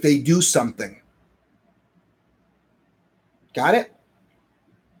if they do something. Got it?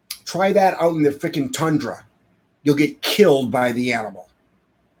 Try that out in the freaking tundra. You'll get killed by the animal.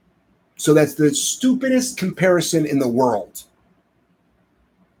 So that's the stupidest comparison in the world.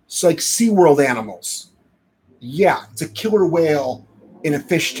 It's like SeaWorld animals. Yeah, it's a killer whale in a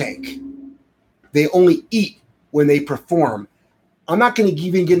fish tank. They only eat when they perform. I'm not going to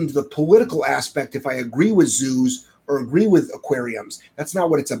even get into the political aspect if I agree with zoos or agree with aquariums. That's not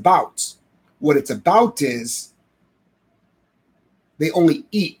what it's about. What it's about is they only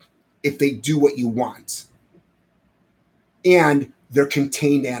eat if they do what you want. And they're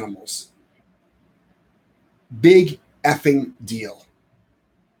contained animals. Big effing deal.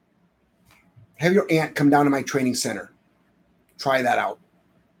 Have your aunt come down to my training center. Try that out.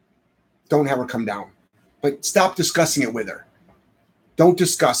 Don't have her come down. But stop discussing it with her. Don't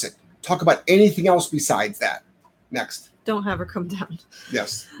discuss it. Talk about anything else besides that. Next. Don't have her come down.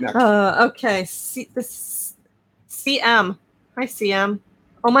 Yes. Next. Okay. CM. Hi, CM.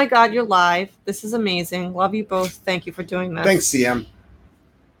 Oh my God, you're live. This is amazing. Love you both. Thank you for doing this. Thanks, CM.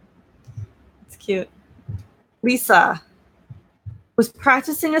 It's cute. Lisa was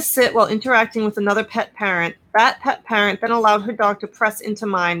practicing a sit while interacting with another pet parent. That pet parent then allowed her dog to press into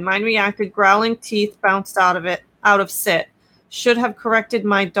mine. Mine reacted, growling, teeth bounced out of sit. Should have corrected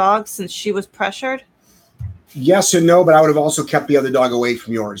my dog since she was pressured. Yes and no, but I would have also kept the other dog away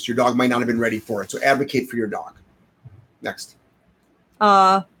from yours. Your dog might not have been ready for it. So advocate for your dog. Next.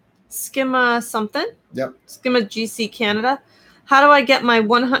 Schema something. Yep. Schema GC Canada. How do I get my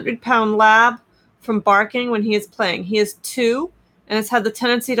 100-pound lab from barking when he is playing? He is 2 and has had the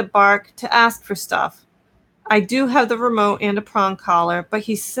tendency to bark to ask for stuff. I do have the remote and a prong collar, but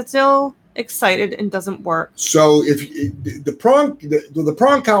he's still excited and doesn't work. So if the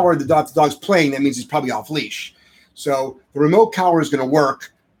prong collar, the dog's playing, that means he's probably off leash. So the remote collar is going to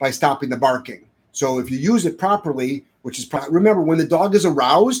work by stopping the barking. So if you use it properly, which is remember, when the dog is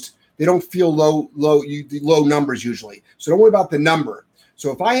aroused, they don't feel low numbers usually. So don't worry about the number.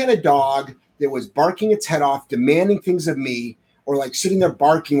 So if I had a dog that was barking its head off, demanding things of me, or like sitting there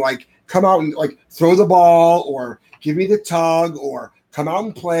barking, like come out and like throw the ball, or give me the tug, or come out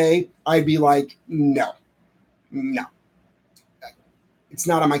and play, I'd be like, no, it's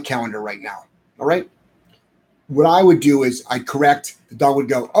not on my calendar right now. All right. What I would do is I'd correct. The dog would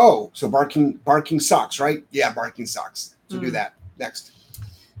go, oh, so barking sucks, right? Yeah, barking sucks. So do that. Next.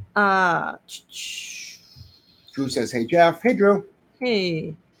 Drew says, hey, Jeff. Hey, Drew.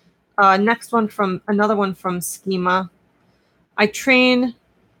 Hey. Next one another one from Schema. I train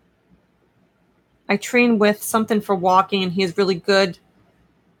with something for walking, and he is really good.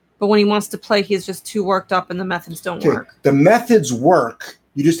 But when he wants to play, he is just too worked up, and the methods don't work. The methods work.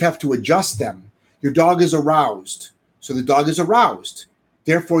 You just have to adjust them. Your dog is aroused. So the dog is aroused.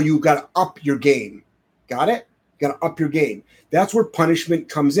 Therefore, you've got to up your game. Got it? You got to up your game. That's where punishment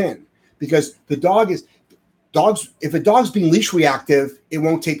comes in. Because if a dog's being leash reactive, it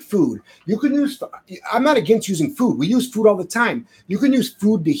won't take food. You can use, I'm not against using food. We use food all the time. You can use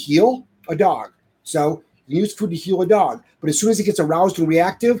food to heal a dog. So you use food to heal a dog. But as soon as it gets aroused and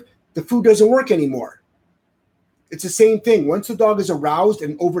reactive, the food doesn't work anymore. It's the same thing. Once the dog is aroused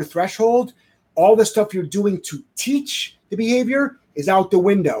and over threshold, all the stuff you're doing to teach the behavior is out the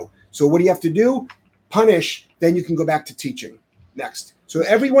window. So what do you have to do? Punish, then you can go back to teaching. Next. So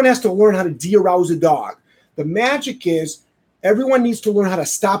everyone has to learn how to de-arouse a dog. The magic is everyone needs to learn how to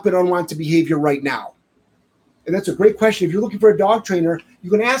stop an unwanted behavior right now. And that's a great question. If you're looking for a dog trainer, you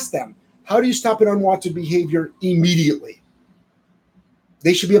can ask them, how do you stop an unwanted behavior immediately?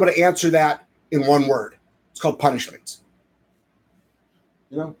 They should be able to answer that in one word. It's called punishment.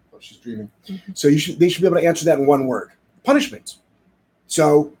 You know? She's dreaming. Mm-hmm. So they should be able to answer that in one word. Punishment.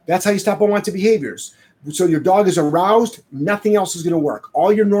 So that's how you stop unwanted behaviors. So your dog is aroused, nothing else is going to work.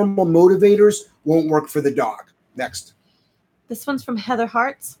 All your normal motivators won't work for the dog. Next. This one's from Heather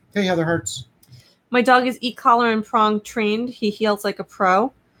Hartz. Hey, Heather Hartz. My dog is e-collar and prong trained. He heels like a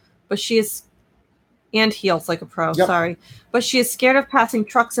pro, but she is heels like a pro. Yep. Sorry. But she is scared of passing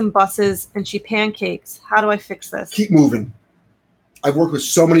trucks and buses, and she pancakes. How do I fix this? Keep moving. I've worked with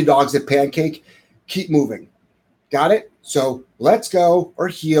so many dogs that pancake. Keep moving. Got it? So let's go or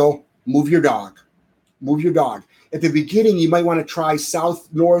heel. Move your dog. Move your dog. At the beginning, you might want to try south,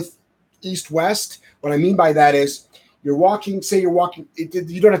 north, east, west. What I mean by that is you're walking, say you're walking,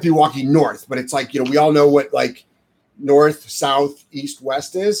 you don't have to be walking north, but it's like, we all know what like north, south, east,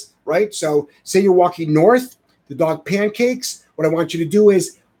 west is, right? So say you're walking north, the dog pancakes. What I want you to do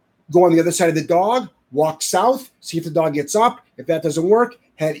is go on the other side of the dog, walk south, see if the dog gets up. If that doesn't work,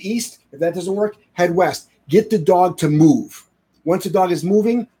 head east. If that doesn't work, head west. Get the dog to move. Once the dog is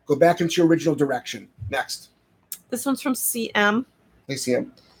moving, go back into your original direction. Next. This one's from CM. Hey, CM.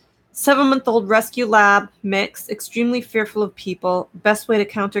 7-month-old rescue lab mix, extremely fearful of people. Best way to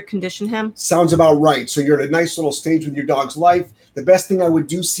counter condition him? Sounds about right. So you're at a nice little stage with your dog's life. The best thing I would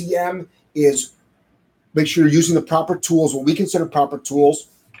do, CM, is make sure you're using the proper tools, what we consider proper tools.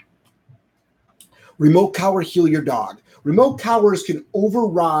 Remote collar, heal your dog. Remote collars can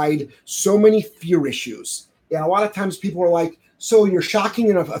override so many fear issues. And a lot of times people are like, so you're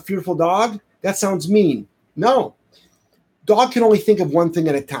shocking a fearful dog? That sounds mean. No. Dog can only think of one thing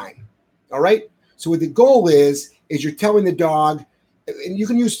at a time. All right? So what the goal is you're telling the dog, and you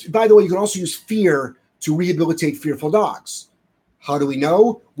can use, by the way, you can also use fear to rehabilitate fearful dogs. How do we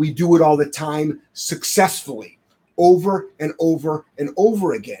know? We do it all the time successfully, over and over and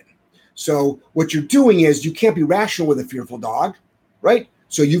over again. So what you're doing is you can't be rational with a fearful dog, right?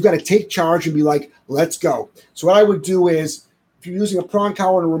 So you've got to take charge and be like, let's go. So what I would do is if you're using a prong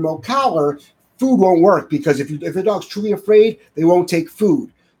collar and a remote collar, food won't work because if the dog's truly afraid, they won't take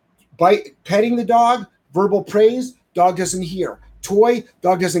food. By petting the dog, verbal praise, dog doesn't hear. Toy,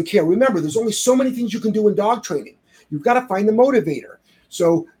 dog doesn't care. Remember, there's only so many things you can do in dog training. You've got to find the motivator.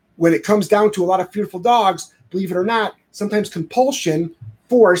 So when it comes down to a lot of fearful dogs, believe it or not, sometimes compulsion,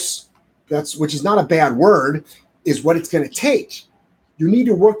 force, which is not a bad word, is what it's going to take. You need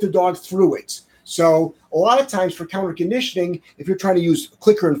to work the dog through it. So a lot of times for counter conditioning, if you're trying to use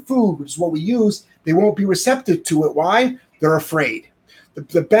clicker and food, which is what we use, they won't be receptive to it. Why? They're afraid.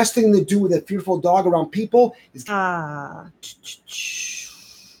 the best thing to do with a fearful dog around people is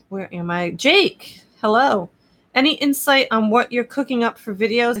where am I? Jake, hello. Any insight on what you're cooking up for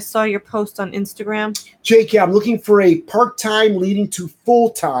videos? I saw your post on Instagram. Jake, yeah, I'm looking for a part-time leading to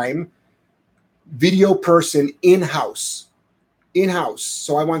full-time video person in-house.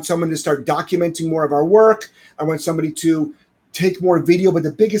 So I want someone to start documenting more of our work. I want somebody to take more video, but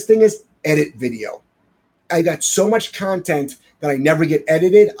the biggest thing is edit video. I got so much content that I never get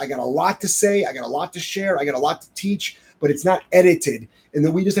edited. I got a lot to say. I got a lot to share. I got a lot to teach, but it's not edited. And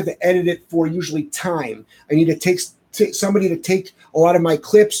then we just have to edit it for usually time. I need to take somebody to take a lot of my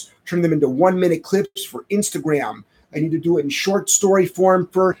clips, turn them into 1-minute clips for Instagram. I need to do it in short story form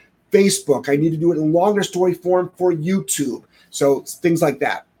for Facebook. I need to do it in longer story form for YouTube. So things like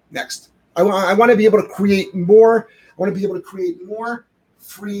that. Next. I want to be able to create more. I want to be able to create more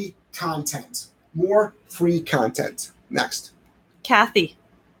free content. More free content. Next. Kathy.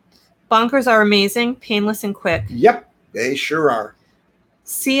 Bonkers are amazing, painless, and quick. Yep, they sure are.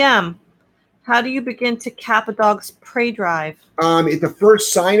 CM. How do you begin to cap a dog's prey drive? It's the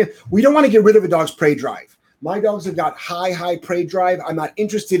first sign. We don't want to get rid of a dog's prey drive. My dogs have got high prey drive. I'm not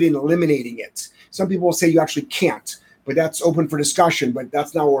interested in eliminating it. Some people will say you actually can't, but that's open for discussion, but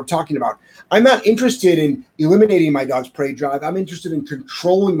that's not what we're talking about. I'm not interested in eliminating my dog's prey drive. I'm interested in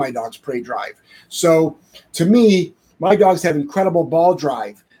controlling my dog's prey drive. So to me, my dogs have incredible ball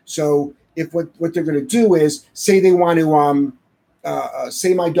drive. So if what they're going to do is say they want to,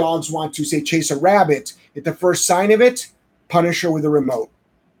 say my dogs want to say chase a rabbit, at the first sign of it, punish her with a remote.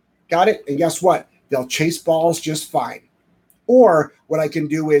 Got it? And guess what? They'll chase balls just fine. Or what I can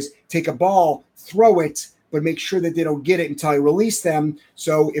do is take a ball, throw it, but make sure that they don't get it until I release them.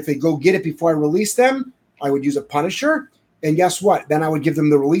 So if they go get it before I release them, I would use a punisher. And guess what? Then I would give them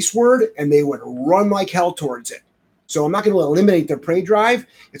the release word and they would run like hell towards it. So I'm not going to eliminate their prey drive.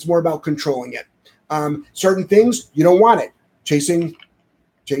 It's more about controlling it. Certain things, you don't want it. Chasing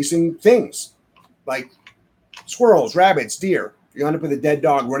things like squirrels, rabbits, deer. You end up with a dead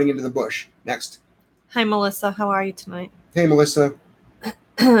dog running into the bush. Next. Hi, Melissa. How are you tonight? Hey, Melissa.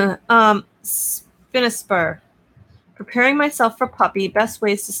 Spinaspur. Preparing myself for puppy. Best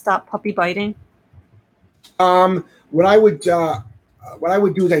ways to stop puppy biting? What I would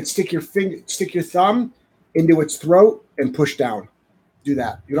do is I'd stick your thumb into its throat and push down. Do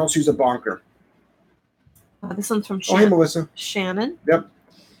that. You can also use a bonker. This one's from Shannon. Oh, hey, Melissa. Shannon. Yep.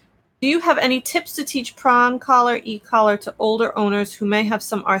 Do you have any tips to teach prong collar, e-collar to older owners who may have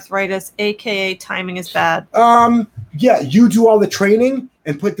some arthritis, aka timing is bad? Yeah, you do all the training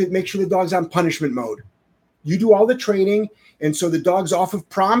and make sure the dog's on punishment mode. You do all the training, and so the dog's off of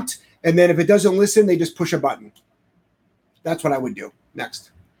prompt, and then if it doesn't listen, they just push a button. That's what I would do. Next.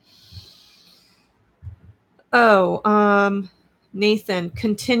 Oh, Nathan,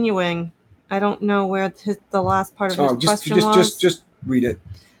 continuing. I don't know where the last part of his question was. Just read it.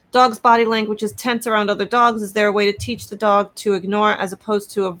 Dog's body language is tense around other dogs. Is there a way to teach the dog to ignore as opposed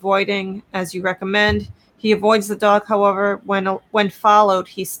to avoiding as you recommend? He avoids the dog, however, when followed,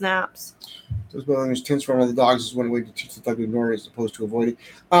 he snaps. Dog's body language tense around other dogs is one way to teach the dog to ignore as opposed to avoiding.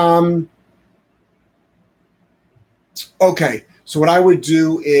 Okay, so what I would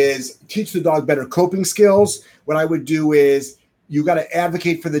do is teach the dog better coping skills. What I would do is you got to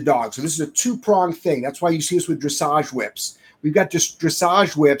advocate for the dog. So this is a two-pronged thing. That's why you see us with dressage whips. We've got just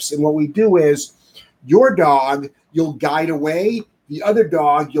dressage whips, and what we do is your dog, you'll guide away. The other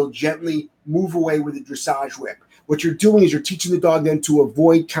dog, you'll gently move away with a dressage whip. What you're doing is you're teaching the dog then to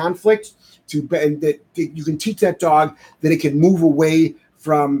avoid conflict, and that you can teach that dog that it can move away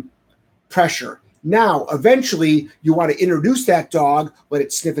from pressure. Now, eventually, you want to introduce that dog, let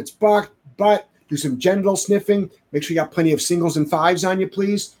it sniff its butt, do some genital sniffing. Make sure you got plenty of singles and fives on you,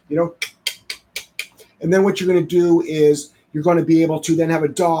 please. And then what you're going to do is you're going to be able to then have a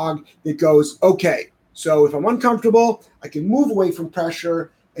dog that goes, okay, so if I'm uncomfortable, I can move away from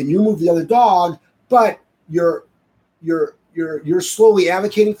pressure and you move the other dog, but you're slowly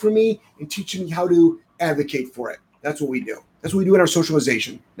advocating for me and teaching me how to advocate for it. That's what we do. That's what we do in our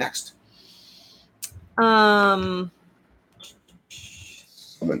socialization. Next. Someone's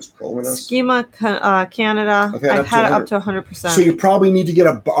trolling us. Schema Canada. Okay, I've had it up to 100%. So you probably need to get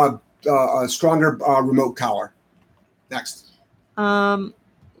a stronger remote collar. Next.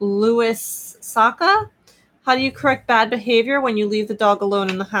 Louis Saka. How do you correct bad behavior when you leave the dog alone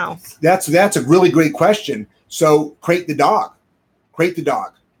in the house? That's a really great question. So crate the dog. Crate the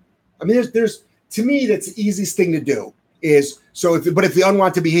dog. I mean, there's to me that's the easiest thing to do is if the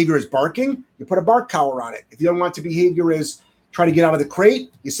unwanted behavior is barking, you put a bark collar on it. If the unwanted behavior is trying to get out of the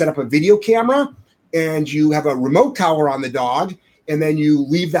crate, you set up a video camera and you have a remote collar on the dog. and then you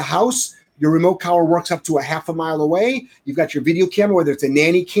leave the house, your remote collar works up to a half a mile away. You've got your video camera, whether it's a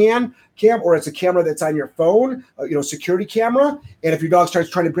nanny cam or it's a camera that's on your phone, security camera. And if your dog starts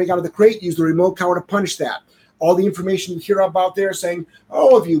trying to break out of the crate, use the remote collar to punish that. All the information you hear about there saying,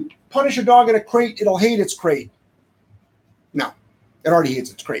 oh, if you punish a dog in a crate, it'll hate its crate. No, it already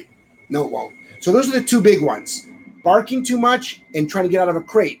hates its crate. No, it won't. So those are the two big ones. Barking too much and trying to get out of a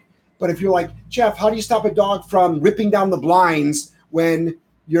crate. But if you're like, Jeff, how do you stop a dog from ripping down the blinds when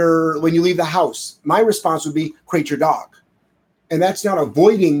you leave the house? My response would be crate your dog. And that's not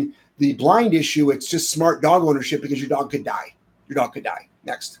avoiding the blind issue. It's just smart dog ownership because your dog could die. Your dog could die.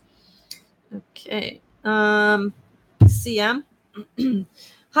 Next. Okay. CM.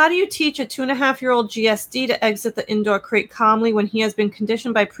 How do you teach a 2.5-year-old GSD to exit the indoor crate calmly when he has been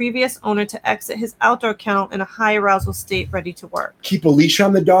conditioned by previous owner to exit his outdoor kennel in a high arousal state, ready to work? Keep a leash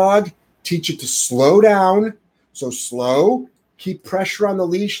on the dog. Teach it to slow down. So slow. Keep pressure on the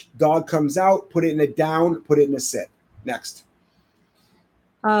leash. Dog comes out. Put it in a down. Put it in a sit. Next.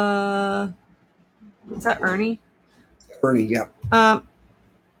 Is that Ernie? Ernie, yeah.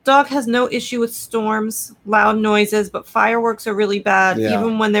 Dog has no issue with storms, loud noises, but fireworks are really bad,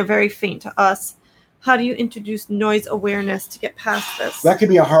 even when they're very faint to us. How do you introduce noise awareness to get past this? That could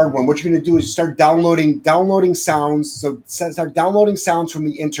be a hard one. What you're going to do is start downloading sounds. So start downloading sounds from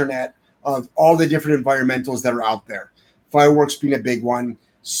the internet of all the different environmentals that are out there. Fireworks being a big one.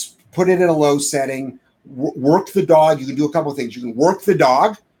 Put it in a low setting. Work the dog. You can do a couple of things. You can work the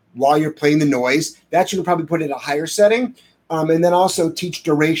dog while you're playing the noise. That you can probably put in a higher setting. And then also teach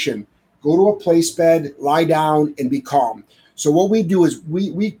duration. Go to a place bed, lie down, and be calm. So what we do is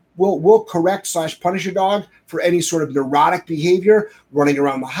we'll correct / punish a dog for any sort of neurotic behavior, running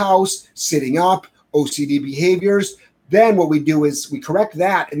around the house, sitting up, OCD behaviors. Then what we do is we correct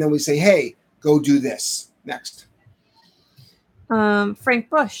that, and then we say, hey, go do this. Next. Frank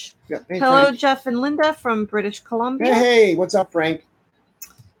Bush. Yeah. Hey, hello, Frank. Jeff and Linda from British Columbia. Hey, what's up, Frank?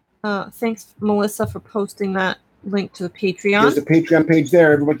 Thanks, Melissa, for posting that link to the Patreon. There's the Patreon page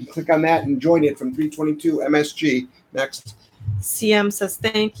there. Everybody can click on that and join it from 322 MSG. Next. CM says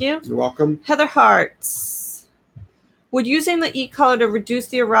thank you. You're welcome. Heather Hartz. Would using the e-collar to reduce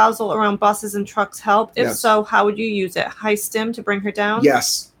the arousal around buses and trucks help? If Yes. so, how would you use it? High stim to bring her down?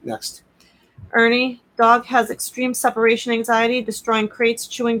 Yes. Next. Ernie. Dog has extreme separation anxiety, destroying crates,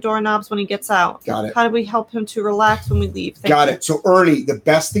 chewing doorknobs when he gets out. Got it. How do we help him to relax when we leave? Got it. So Ernie, the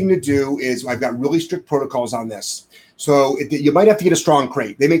best thing to do is I've got really strict protocols on this. So you might have to get a strong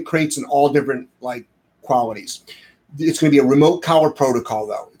crate. They make crates in all different qualities. It's going to be a remote collar protocol,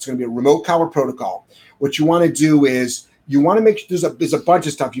 though. It's going to be a remote collar protocol. What you want to do is you want to make there's a bunch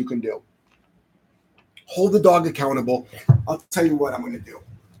of stuff you can do. Hold the dog accountable. I'll tell you what I'm going to do.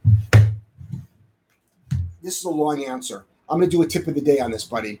 This is a long answer. I'm going to do a tip of the day on this,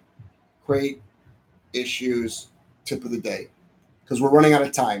 buddy. Crate issues, tip of the day. Because we're running out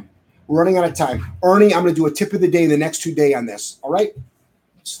of time. Ernie, I'm going to do a tip of the day in the next 2 days on this. All right?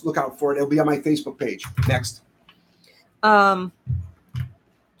 Just look out for it. It'll be on my Facebook page. Next.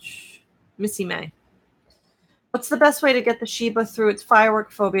 Missy May. What's the best way to get the Shiba through its firework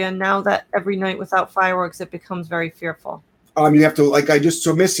phobia now that every night without fireworks it becomes very fearful? You have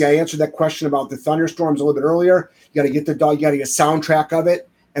to, Missy, I answered that question about the thunderstorms a little bit earlier. You got to get the dog, you got to get a soundtrack of it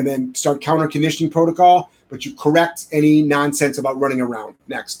and then start counter conditioning protocol, but you correct any nonsense about running around.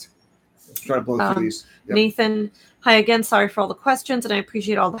 Next. Let's try to blow through these. Yep. Nathan, hi again. Sorry for all the questions and I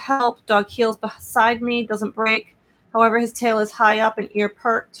appreciate all the help. Dog heels beside me, doesn't break. However, his tail is high up and ear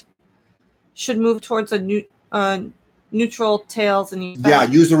perked. Should move towards a neutral tails and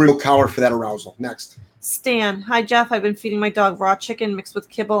use the remote collar for that arousal. Next. Stan, hi Jeff. I've been feeding my dog raw chicken mixed with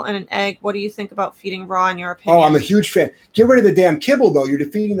kibble and an egg. What do you think about feeding raw in your opinion? Oh, I'm a huge fan. Get rid of the damn kibble, though. You're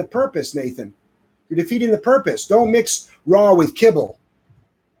defeating the purpose, Nathan. You're defeating the purpose. Don't mix raw with kibble.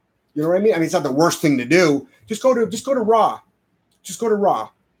 You know what I mean? I mean, it's not the worst thing to do. Just go to raw. Just go to raw.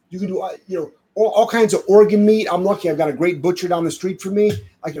 You can do all kinds of organ meat. I'm lucky. I've got a great butcher down the street from me.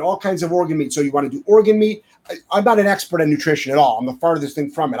 I get all kinds of organ meat. So you want to do organ meat. I'm not an expert on nutrition at all. I'm the farthest thing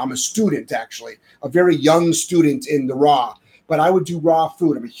from it. I'm a student, actually, a very young student in the raw. But I would do raw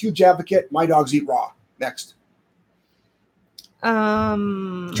food. I'm a huge advocate. My dogs eat raw. Next.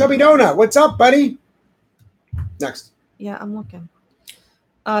 Chubby Donut, what's up, buddy? Next. Yeah, I'm looking.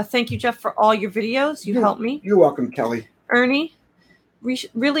 Thank you, Jeff, for all your videos. You helped me. You're welcome, Kelly. Ernie,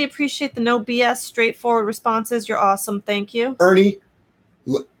 really appreciate the no BS, straightforward responses. You're awesome. Thank you. Ernie,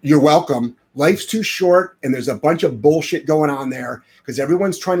 you're welcome. Life's too short, and there's a bunch of bullshit going on there because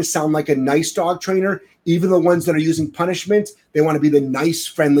everyone's trying to sound like a nice dog trainer. Even the ones that are using punishment, they want to be the nice,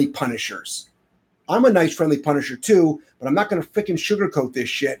 friendly punishers. I'm a nice, friendly Punisher too, but I'm not going to freaking sugarcoat this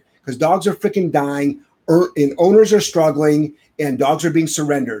shit because dogs are freaking dying, and owners are struggling, and dogs are being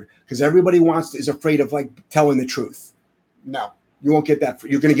surrendered because everybody is afraid of like telling the truth. No, you won't get that.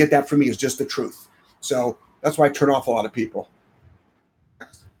 You're going to get that from me. It's just the truth. So that's why I turn off a lot of people.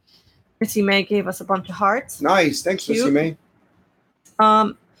 Missy May gave us a bunch of hearts. Nice. Thanks, Missy May.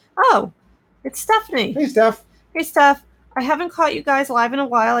 Oh, it's Stephanie. Hey, Steph. Hey, Steph. I haven't caught you guys live in a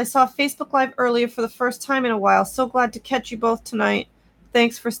while. I saw Facebook Live earlier for the first time in a while. So glad to catch you both tonight.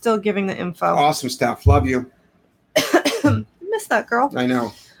 Thanks for still giving the info. Awesome, Steph. Love you. Miss that girl. I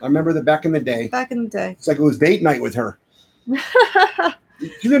know. I remember back in the day. Back in the day. It's like it was date night with her. Did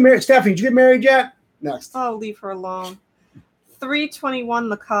you get married? Stephanie, did you get married yet? Next. Oh, leave her alone. 321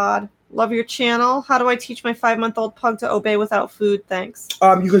 the cod. Love your channel. How do I teach my 5-month-old pug to obey without food? Thanks.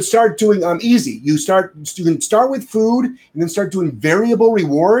 You can start doing easy. You can start with food and then start doing variable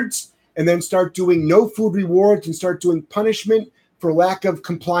rewards and then start doing no food rewards and start doing punishment for lack of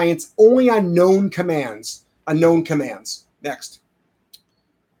compliance only on known commands. Next.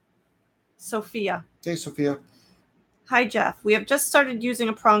 Sophia. Hey, Sophia. Hi, Jeff. We have just started using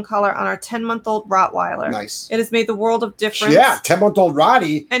a prong collar on our 10-month-old Rottweiler. Nice. It has made the world of difference. Yeah, 10-month-old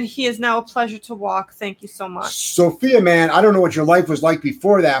Roddy. And he is now a pleasure to walk. Thank you so much. Sophia, man, I don't know what your life was like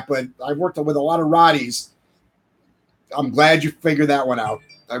before that, but I've worked with a lot of Roddies. I'm glad you figured that one out.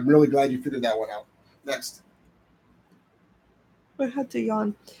 I'm really glad you figured that one out. Next. I had to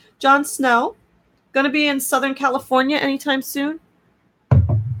yawn. Jon Snow. Going to be in Southern California anytime soon?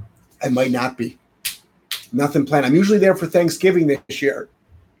 I might not be. Nothing planned. I'm usually there for Thanksgiving this year,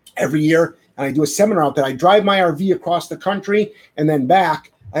 every year, and I do a seminar out there. I drive my RV across the country and then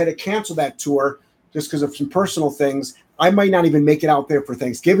back. I had to cancel that tour just because of some personal things. I might not even make it out there for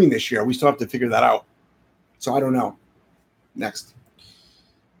Thanksgiving this year. We still have to figure that out. So I don't know. Next.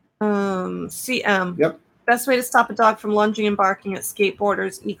 CM. Yep. Best way to stop a dog from lunging and barking at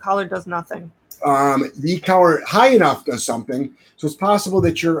skateboarders. E-collar does nothing. The e-collar high enough does something. So it's possible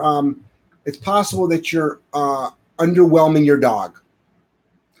that you're underwhelming your dog.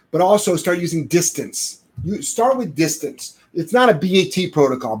 But also start using distance. You start with distance. It's not a BAT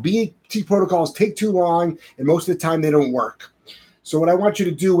protocol. BAT protocols take too long, and most of the time they don't work. So what I want you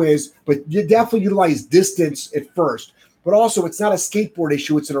to do is, but you definitely utilize distance at first. But also, it's not a skateboard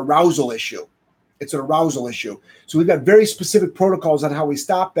issue. It's an arousal issue. So we've got very specific protocols on how we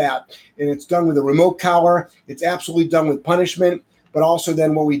stop that, and it's done with a remote collar. It's absolutely done with punishment. But also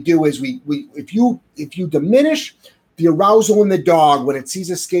then what we do is if you diminish the arousal in the dog when it sees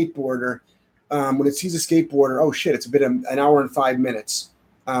a skateboarder, oh shit, it's been an hour and 5 minutes.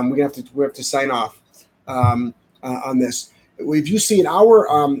 We have to sign off on this. If you see an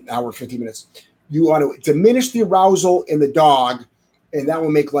hour 50 minutes, you want to diminish the arousal in the dog, and that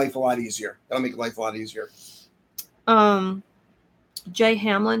will make life a lot easier. Jay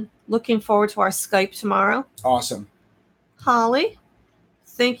Hamlin, looking forward to our Skype tomorrow. Awesome. Holly,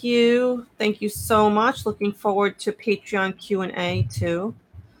 thank you so much. Looking forward to Patreon Q&A too.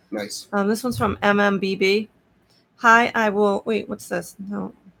 Nice. This one's from MMBB. Hi, I will wait. What's this?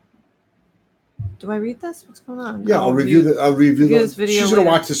 No. Do I read this? What's going on? Yeah, I'll review this video. She's gonna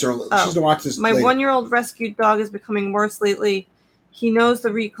watch this early. Oh. She's gonna watch this. My later. 1-year-old rescued dog is becoming worse lately. He knows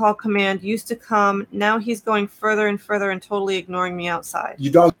the recall command used to come. Now he's going further and further and totally ignoring me outside.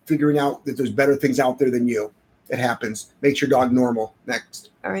 Your dog figuring out that there's better things out there than you. It happens. Makes your dog normal.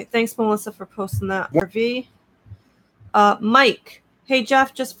 Next. All right. Thanks, Melissa, for posting that. RV. Mike. Hey,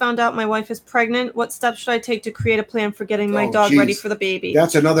 Jeff, just found out my wife is pregnant. What steps should I take to create a plan for getting my dog ready for the baby?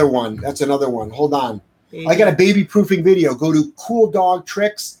 That's another one. Hold on. I got a baby proofing video. Go to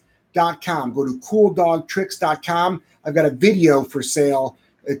cooldogtricks.com. I've got a video for sale.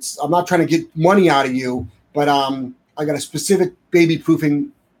 I'm not trying to get money out of you, but I got a specific baby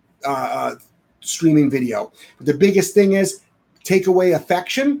proofing streaming video. But the biggest thing is take away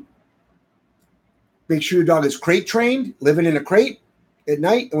affection. Make sure your dog is crate trained, living in a crate at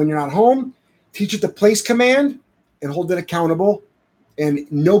night and when you're not home. Teach it the place command and hold it accountable.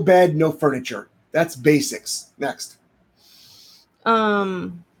 And no bed, no furniture. That's basics. Next.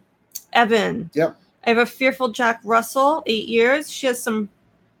 Evan. Yep. I have a fearful Jack Russell, 8 years. She has some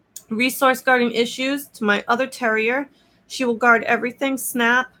resource guarding issues to my other terrier. She will guard everything.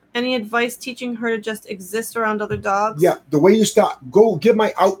 Snap. Any advice teaching her to just exist around other dogs? Yeah, the way you stop, go give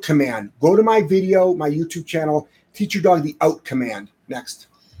my out command. Go to my video, my YouTube channel. Teach your dog the out command. Next.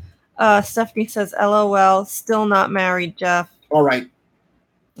 Stephanie says, LOL, still not married, Jeff. All right.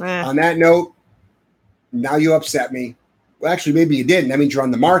 On that note, now you upset me. Well, actually, maybe you didn't. That means you're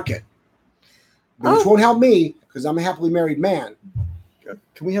on the market. Which won't help me because I'm a happily married man.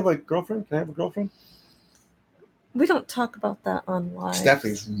 Can we have a girlfriend? Can I have a girlfriend? We don't talk about that on live.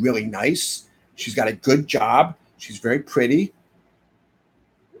 Stephanie's really nice. She's got a good job. She's very pretty.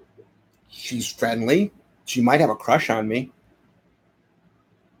 She's friendly. She might have a crush on me.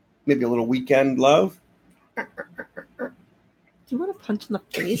 Maybe a little weekend love. Do you want to punch in the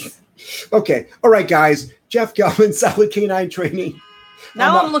face? Okay. All right, guys. Jeff Gelman, Solid Canine Training.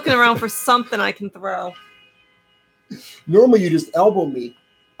 Now I'm looking around for something I can throw. Normally, you just elbow me.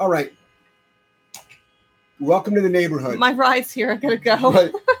 All right. Welcome to the neighborhood. My ride's here. I gotta go.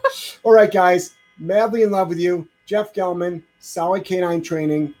 Right. All right, guys. Madly in love with you. Jeff Gelman, Solid Canine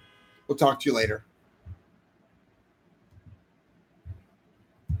Training. We'll talk to you later.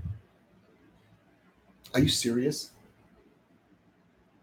 Are you serious?